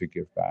people and to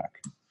give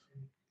back.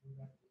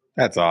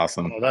 That's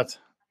awesome. Oh,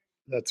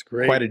 that's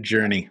great. Quite a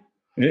journey.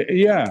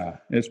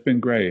 It's been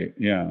great.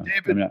 Yeah.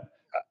 David,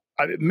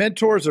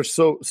 mentors are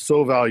so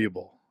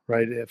valuable,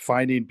 right?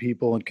 Finding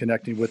people and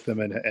connecting with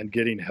them and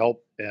getting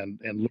help and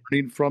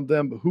learning from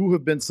them. Who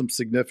have been some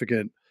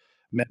significant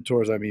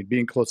mentors? I mean,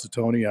 being close to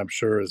Tony, I'm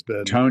sure has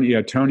been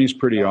Tony's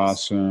pretty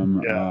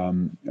awesome.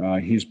 Yeah.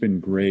 He's been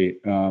great.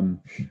 I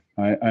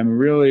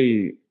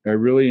really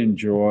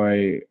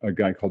enjoy a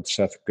guy called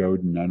Seth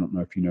Godin. I don't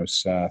know if you know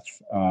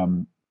Seth.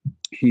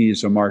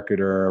 He's a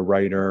marketer, a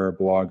writer, a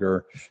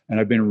blogger, and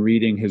I've been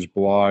reading his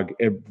blog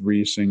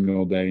every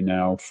single day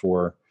now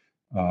for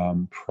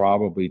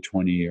probably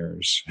 20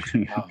 years.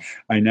 Wow.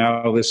 I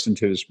now listen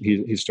to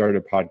he started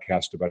a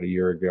podcast about a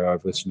year ago.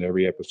 I've listened to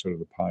every episode of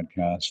the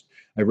podcast.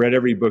 I've read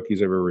every book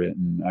he's ever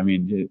written. I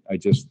mean, I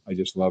just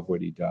love what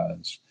he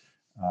does.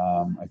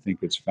 I think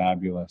it's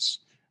fabulous.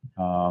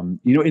 In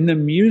the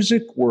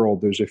music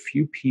world, there's a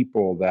few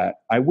people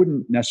that I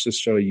wouldn't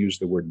necessarily use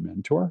the word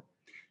mentor,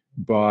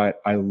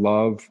 but I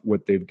love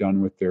what they've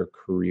done with their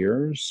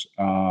careers.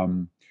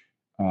 3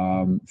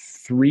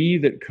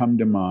 that come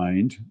to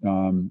mind.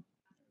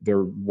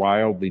 They're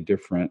wildly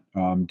different.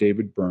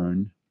 David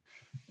Byrne.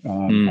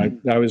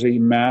 I was a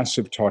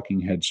massive Talking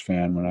Heads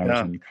fan when I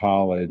was in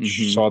college.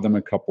 Mm-hmm. Saw them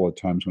a couple of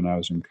times when I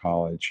was in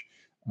college.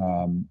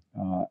 And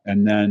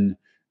then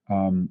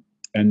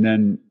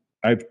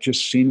I've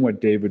just seen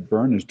what David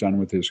Byrne has done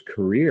with his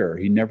career.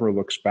 He never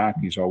looks back.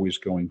 He's always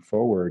going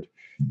forward.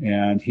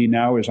 And he's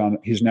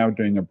now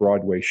doing a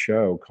Broadway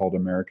show called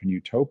American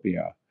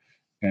Utopia.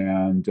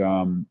 And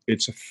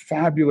it's a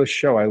fabulous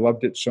show. I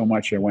loved it so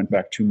much. I went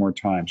back 2 more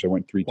times. I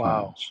went 3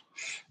 times.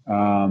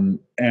 And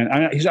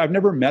I've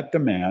never met the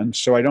man,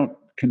 so I don't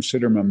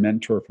consider him a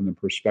mentor from the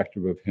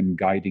perspective of him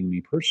guiding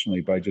me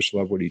personally, but I just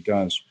love what he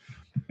does.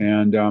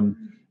 And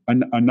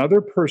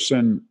another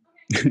person,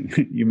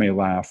 you may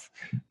laugh,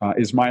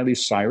 is Miley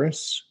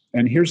Cyrus.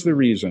 And here's the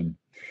reason.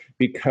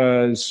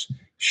 Because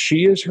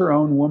she is her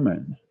own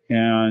woman.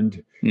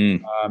 And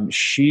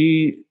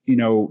she,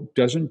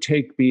 doesn't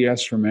take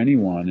BS from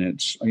anyone.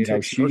 It's,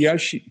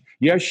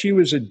 she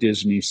was a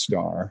Disney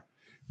star,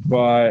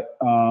 but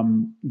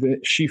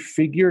she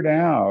figured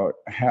out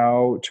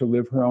how to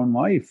live her own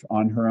life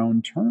on her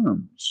own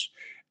terms.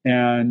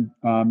 And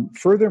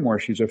furthermore,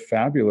 she's a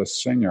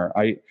fabulous singer.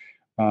 I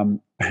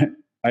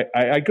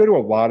go to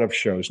a lot of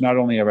shows. Not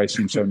only have I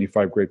seen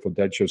 75 Grateful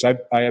Dead shows, I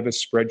have a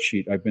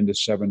spreadsheet. I've been to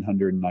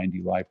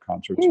 790 live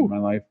concerts in my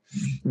life.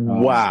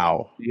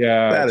 Wow.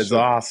 Yeah. That is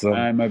awesome.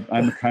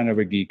 I'm kind of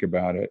a geek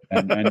about it.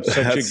 And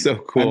so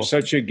cool. I'm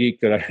such a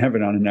geek that I have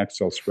it on an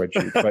Excel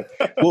spreadsheet. But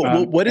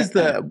what is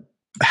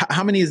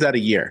how many is that a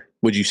year,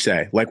 would you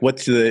say? Like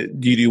do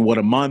you do one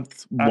a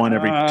month, one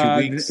every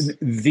 2 weeks?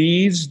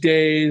 These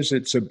days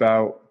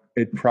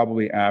it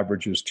probably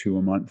averages 2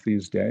 a month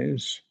these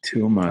days.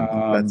 2 a month.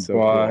 That's so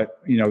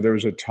cool. There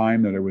was a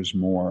time that it was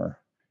more.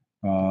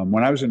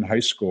 When I was in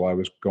high school, I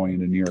was going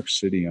into New York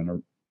City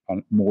on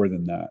more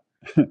than that.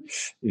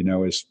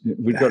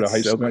 We'd go to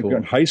high school.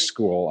 Cool. High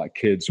school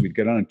kids, we'd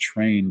get on a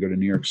train, go to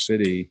New York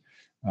City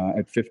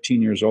at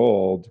 15 years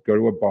old, go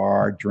to a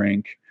bar,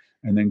 drink,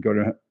 and then go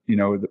to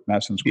the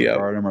Madison Square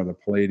Garden or the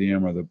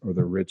Palladium or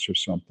the Ritz or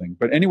something.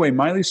 But anyway,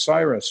 Miley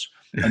Cyrus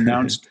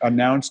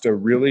announced a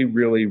really,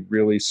 really,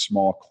 really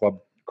small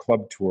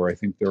club tour. I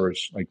think there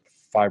was like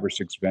 5 or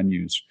 6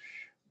 venues,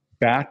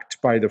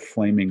 backed by the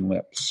Flaming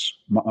Lips.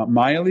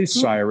 Miley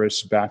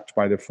Cyrus backed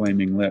by the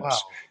Flaming Lips. Wow.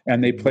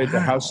 And they played the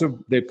House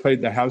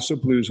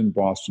of Blues in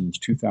Boston.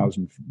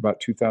 About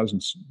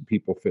 2,000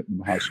 people fit in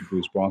the House of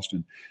Blues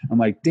Boston. I'm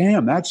like,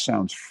 damn, that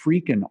sounds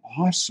freaking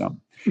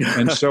awesome.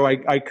 And so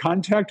I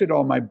contacted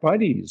all my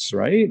buddies,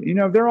 right?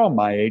 They're all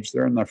my age.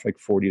 They're in their like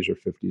 40s or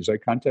 50s. I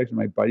contacted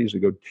my buddies. I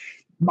go,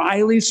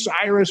 Miley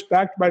Cyrus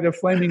backed by the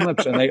Flaming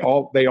Lips, and they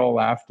all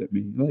laughed at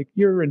me. Like,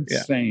 you're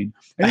insane.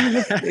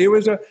 And it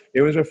was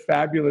a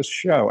fabulous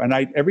show. And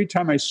every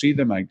time I see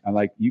them, I'm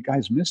like, you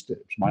guys missed it.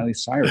 It's Miley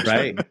Cyrus,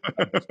 right?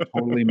 I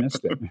totally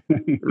missed it,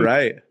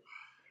 right?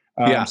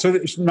 So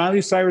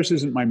Miley Cyrus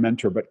isn't my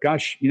mentor, but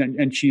gosh,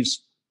 and she's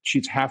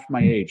half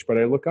my age, but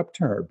I look up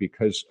to her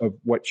because of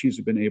what she's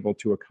been able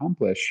to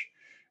accomplish.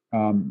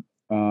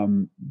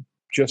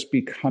 Just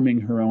becoming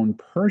her own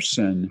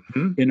person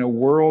in a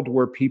world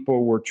where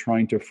people were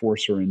trying to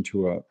force her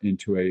into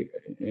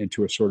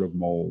a sort of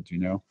mold,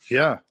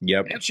 Yeah.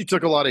 Yep. And she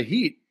took a lot of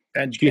heat,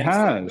 and she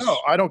has. Said, no,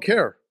 I don't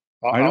care.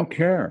 I don't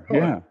care.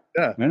 Yeah.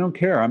 I don't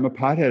care. I'm a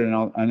pothead, and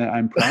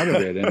I'm proud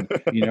of it. And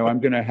I'm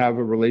going to have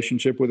a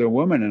relationship with a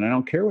woman, and I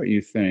don't care what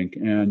you think.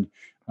 And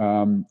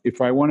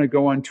if I want to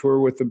go on tour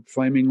with the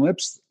Flaming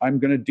Lips, I'm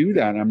going to do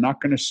that. I'm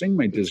not going to sing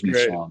my Disney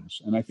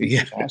songs. And I think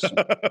it's awesome.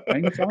 I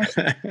think it's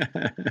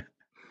awesome.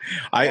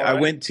 I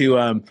went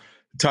to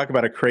talk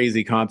about a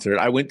crazy concert.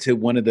 I went to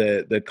one of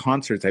the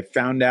concerts. I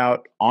found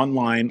out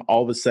online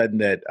all of a sudden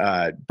that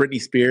Britney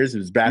Spears, it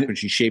was back when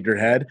she shaved her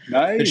head,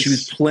 that she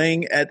was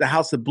playing at the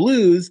House of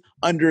Blues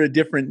under a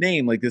different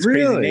name, like this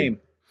crazy name.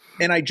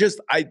 And I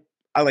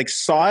like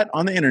saw it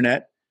on the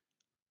internet.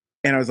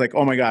 And I was like,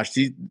 oh my gosh,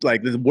 the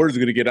word's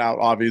going to get out,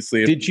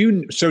 obviously. Did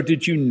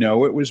you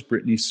know it was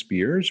Britney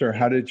Spears, or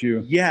how did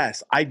you?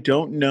 Yes. I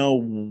don't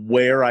know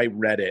where I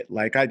read it.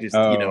 Like, I just,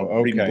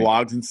 reading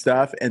blogs and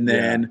stuff. And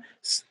then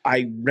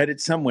I read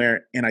it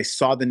somewhere, and I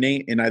saw the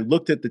name, and I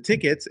looked at the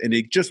tickets, and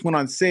it just went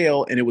on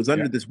sale, and it was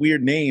under this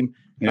weird name.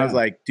 And I was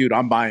like, dude,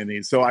 I'm buying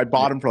these. So I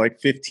bought them for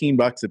like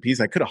 $15 a piece.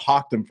 I could have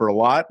hawked them for a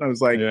lot. And I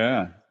was like,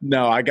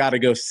 no, I got to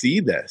go see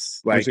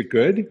this. Like, was it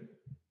good?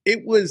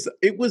 It was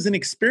an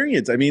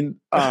experience. I mean,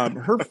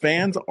 her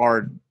fans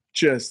are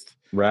just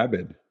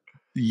rabid.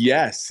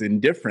 Yes,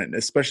 and different,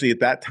 especially at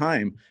that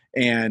time.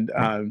 And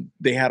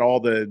they had all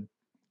the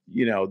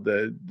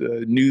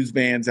news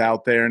vans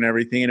out there and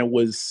everything. And it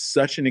was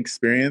such an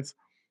experience.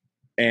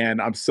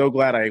 And I'm so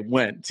glad I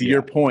went. To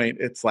your point,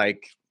 it's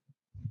like,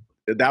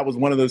 that was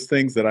one of those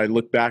things that I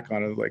look back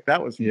on. I was like,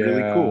 that was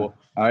really cool.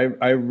 I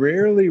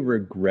rarely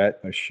regret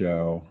a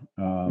show.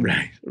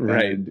 Right.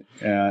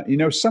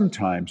 And,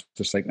 sometimes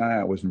just like,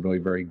 it wasn't really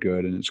very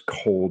good, and it's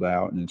cold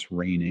out and it's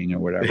raining or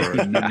whatever.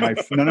 And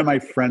none of my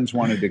friends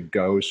wanted to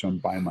go, so I'm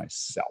by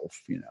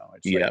myself,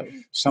 It's like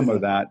some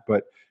of that,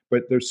 but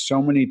there's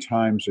so many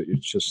times that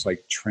it's just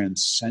like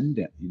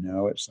transcendent,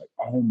 It's like,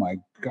 oh my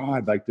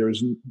God, like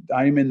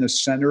I'm in the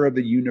center of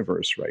the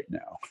universe right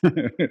now.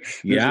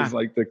 This is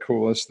like the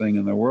coolest thing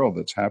in the world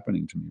that's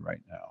happening to me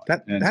right now.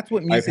 That's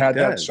what music does. I've had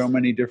that so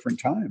many different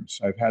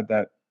times. I've had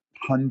that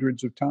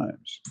hundreds of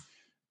times.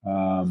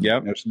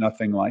 There's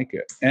nothing like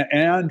it.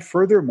 And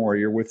furthermore,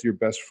 you're with your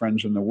best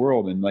friends in the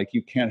world, and like,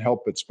 you can't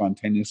help but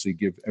spontaneously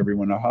give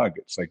everyone a hug.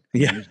 It's like,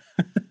 at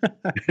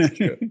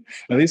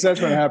least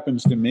that's what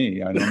happens to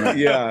me. I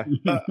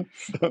don't know.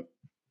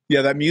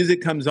 That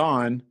music comes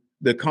on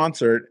the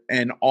concert,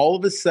 and all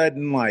of a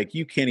sudden, like,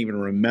 you can't even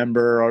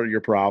remember all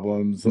your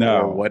problems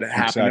or what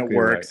happened at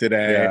work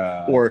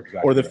today, or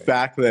the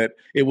fact that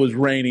it was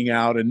raining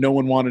out and no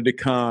one wanted to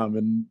come,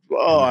 and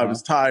I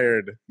was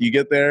tired. You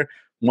get there.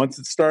 Once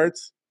it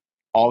starts,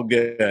 all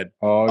good.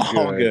 All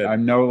good.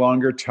 I'm no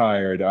longer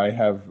tired. I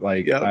have I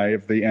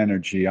have the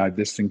energy.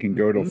 This thing can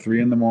go till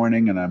 3 a.m,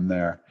 and I'm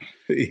there.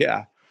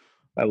 Yeah.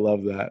 I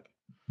love that.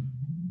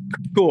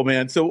 Cool,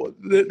 man. So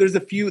there's a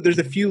few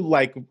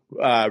like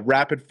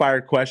rapid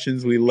fire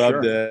questions we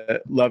love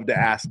to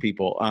ask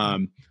people.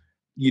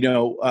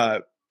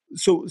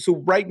 So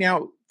right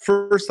now,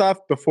 first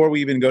off, before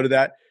we even go to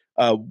that,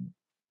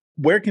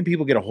 where can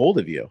people get a hold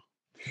of you?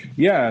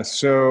 Yeah,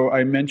 so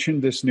I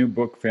mentioned this new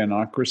book,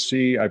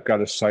 Fanocracy. I've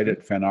got a site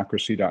at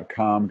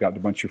fanocracy.com, got a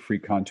bunch of free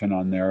content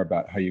on there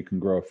about how you can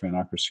grow a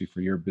fanocracy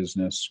for your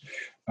business.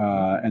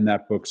 And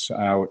that book's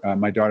out.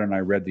 My daughter and I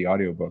read the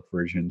audiobook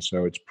version,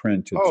 so it's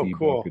print, it's ebook,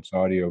 cool. It's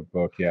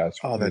audiobook. Yeah,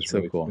 that's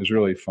so cool. It was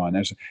really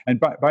fun. And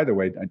by the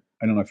way,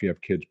 I don't know if you have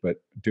kids, but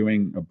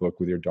doing a book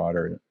with your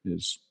daughter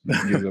is,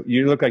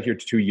 you look like you're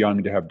too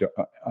young to have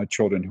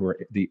children who are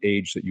the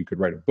age that you could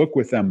write a book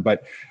with them.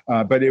 But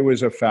it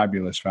was a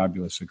fabulous,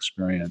 fabulous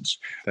experience.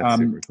 That's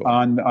super cool.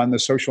 On the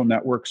social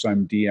networks,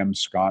 I'm DM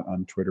Scott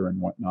on Twitter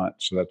and whatnot.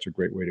 So that's a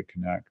great way to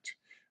connect.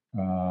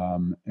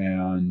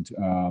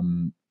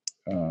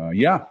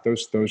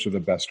 Those are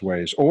the best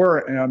ways.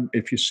 Or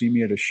if you see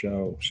me at a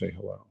show, say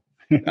hello.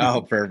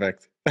 Oh,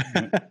 perfect.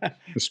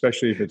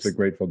 Especially if it's a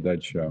Grateful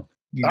Dead show.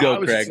 You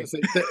go, Craig.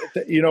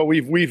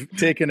 We've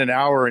taken an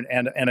hour,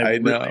 and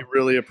I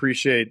really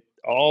appreciate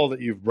all that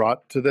you've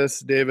brought to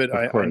this, David.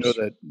 I know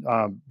that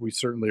we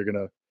certainly are going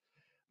to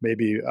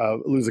maybe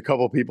lose a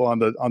couple of people on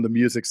the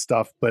music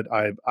stuff, but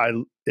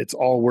it's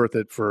all worth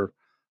it for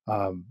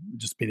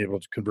just being able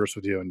to converse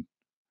with you and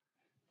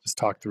just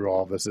talk through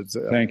all of this. It's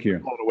thank you.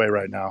 Blown away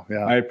right now.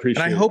 Yeah, I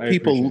appreciate. And I hope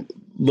people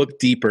look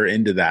deeper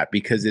into that,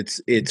 because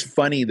it's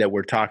funny that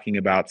we're talking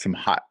about some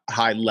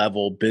high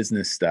level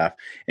business stuff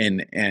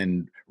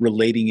and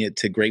relating it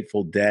to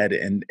Grateful Dead,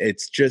 and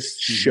it's just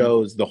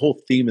shows the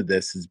whole theme of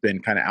this has been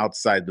kind of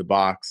outside the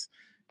box.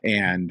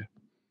 And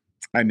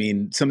I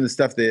mean, some of the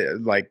stuff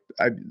that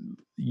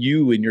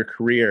you in your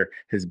career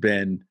has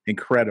been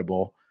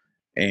incredible,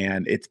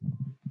 and it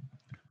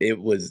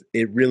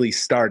really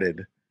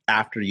started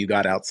after you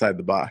got outside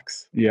the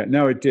box. Yeah,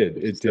 no, it did.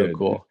 It did.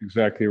 Cool.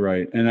 Exactly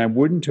right. And I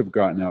wouldn't have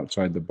gotten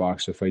outside the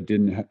box if I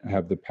didn't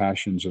have the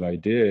passions that I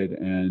did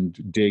and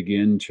dig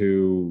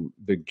into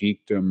the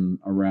geekdom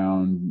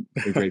around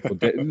the Grateful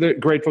Dead, the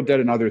Grateful Dead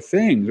and other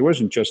things. It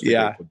wasn't just the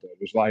Grateful Dead.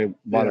 There's a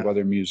lot of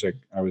other music.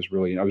 I was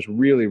really,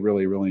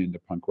 really into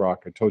punk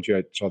rock. I told you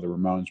I saw the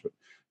Ramones, but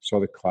saw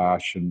the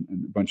Clash and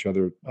a bunch of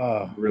other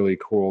really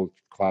cool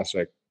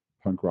classic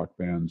punk rock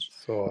bands,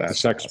 the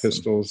Sex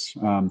Pistols,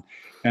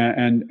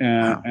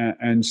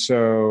 and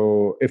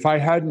so if I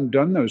hadn't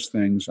done those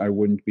things, I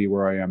wouldn't be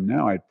where I am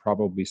now. I'd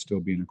probably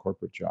still be in a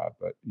corporate job.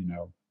 But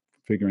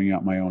figuring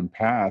out my own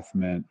path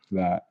meant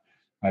that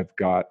I've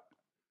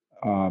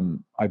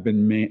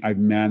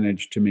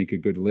managed to make a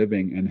good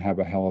living and have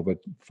a hell of a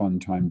fun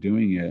time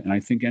doing it. And I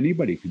think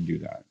anybody can do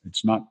that.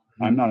 It's not.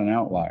 I'm not an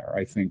outlier.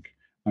 I think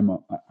I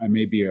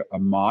may be a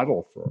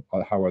model for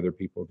how other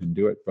people can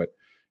do it, but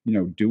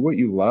do what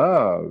you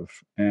love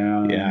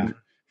and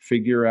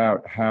figure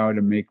out how to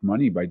make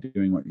money by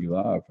doing what you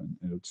love. And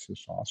it's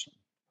just awesome.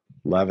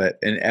 Love it.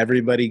 And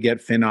everybody get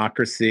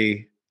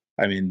Fanocracy.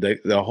 I mean,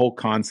 the whole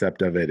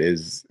concept of it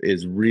is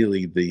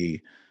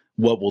really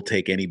what will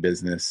take any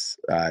business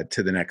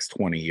to the next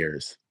 20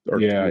 years.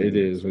 It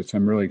is.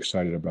 I'm really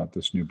excited about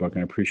this new book,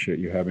 and I appreciate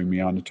you having me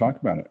on to talk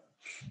about it.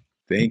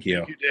 Thank you.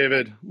 Thank you,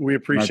 David. We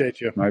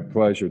appreciate you. My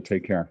pleasure.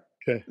 Take care.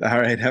 Okay. All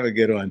right. Have a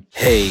good one.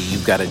 Hey,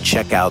 you've got to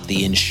check out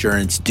the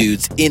Insurance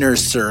Dude's Inner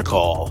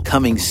Circle,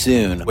 coming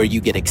soon, where you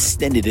get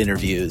extended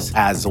interviews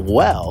as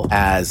well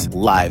as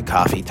live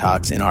coffee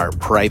talks in our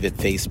private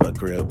Facebook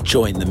group.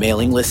 Join the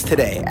mailing list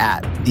today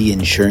at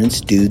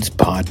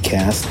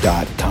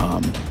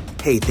theinsurancedudespodcast.com.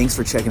 Hey, thanks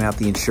for checking out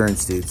The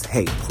Insurance Dudes.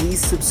 Hey, please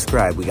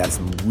subscribe. We got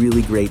some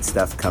really great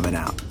stuff coming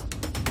out.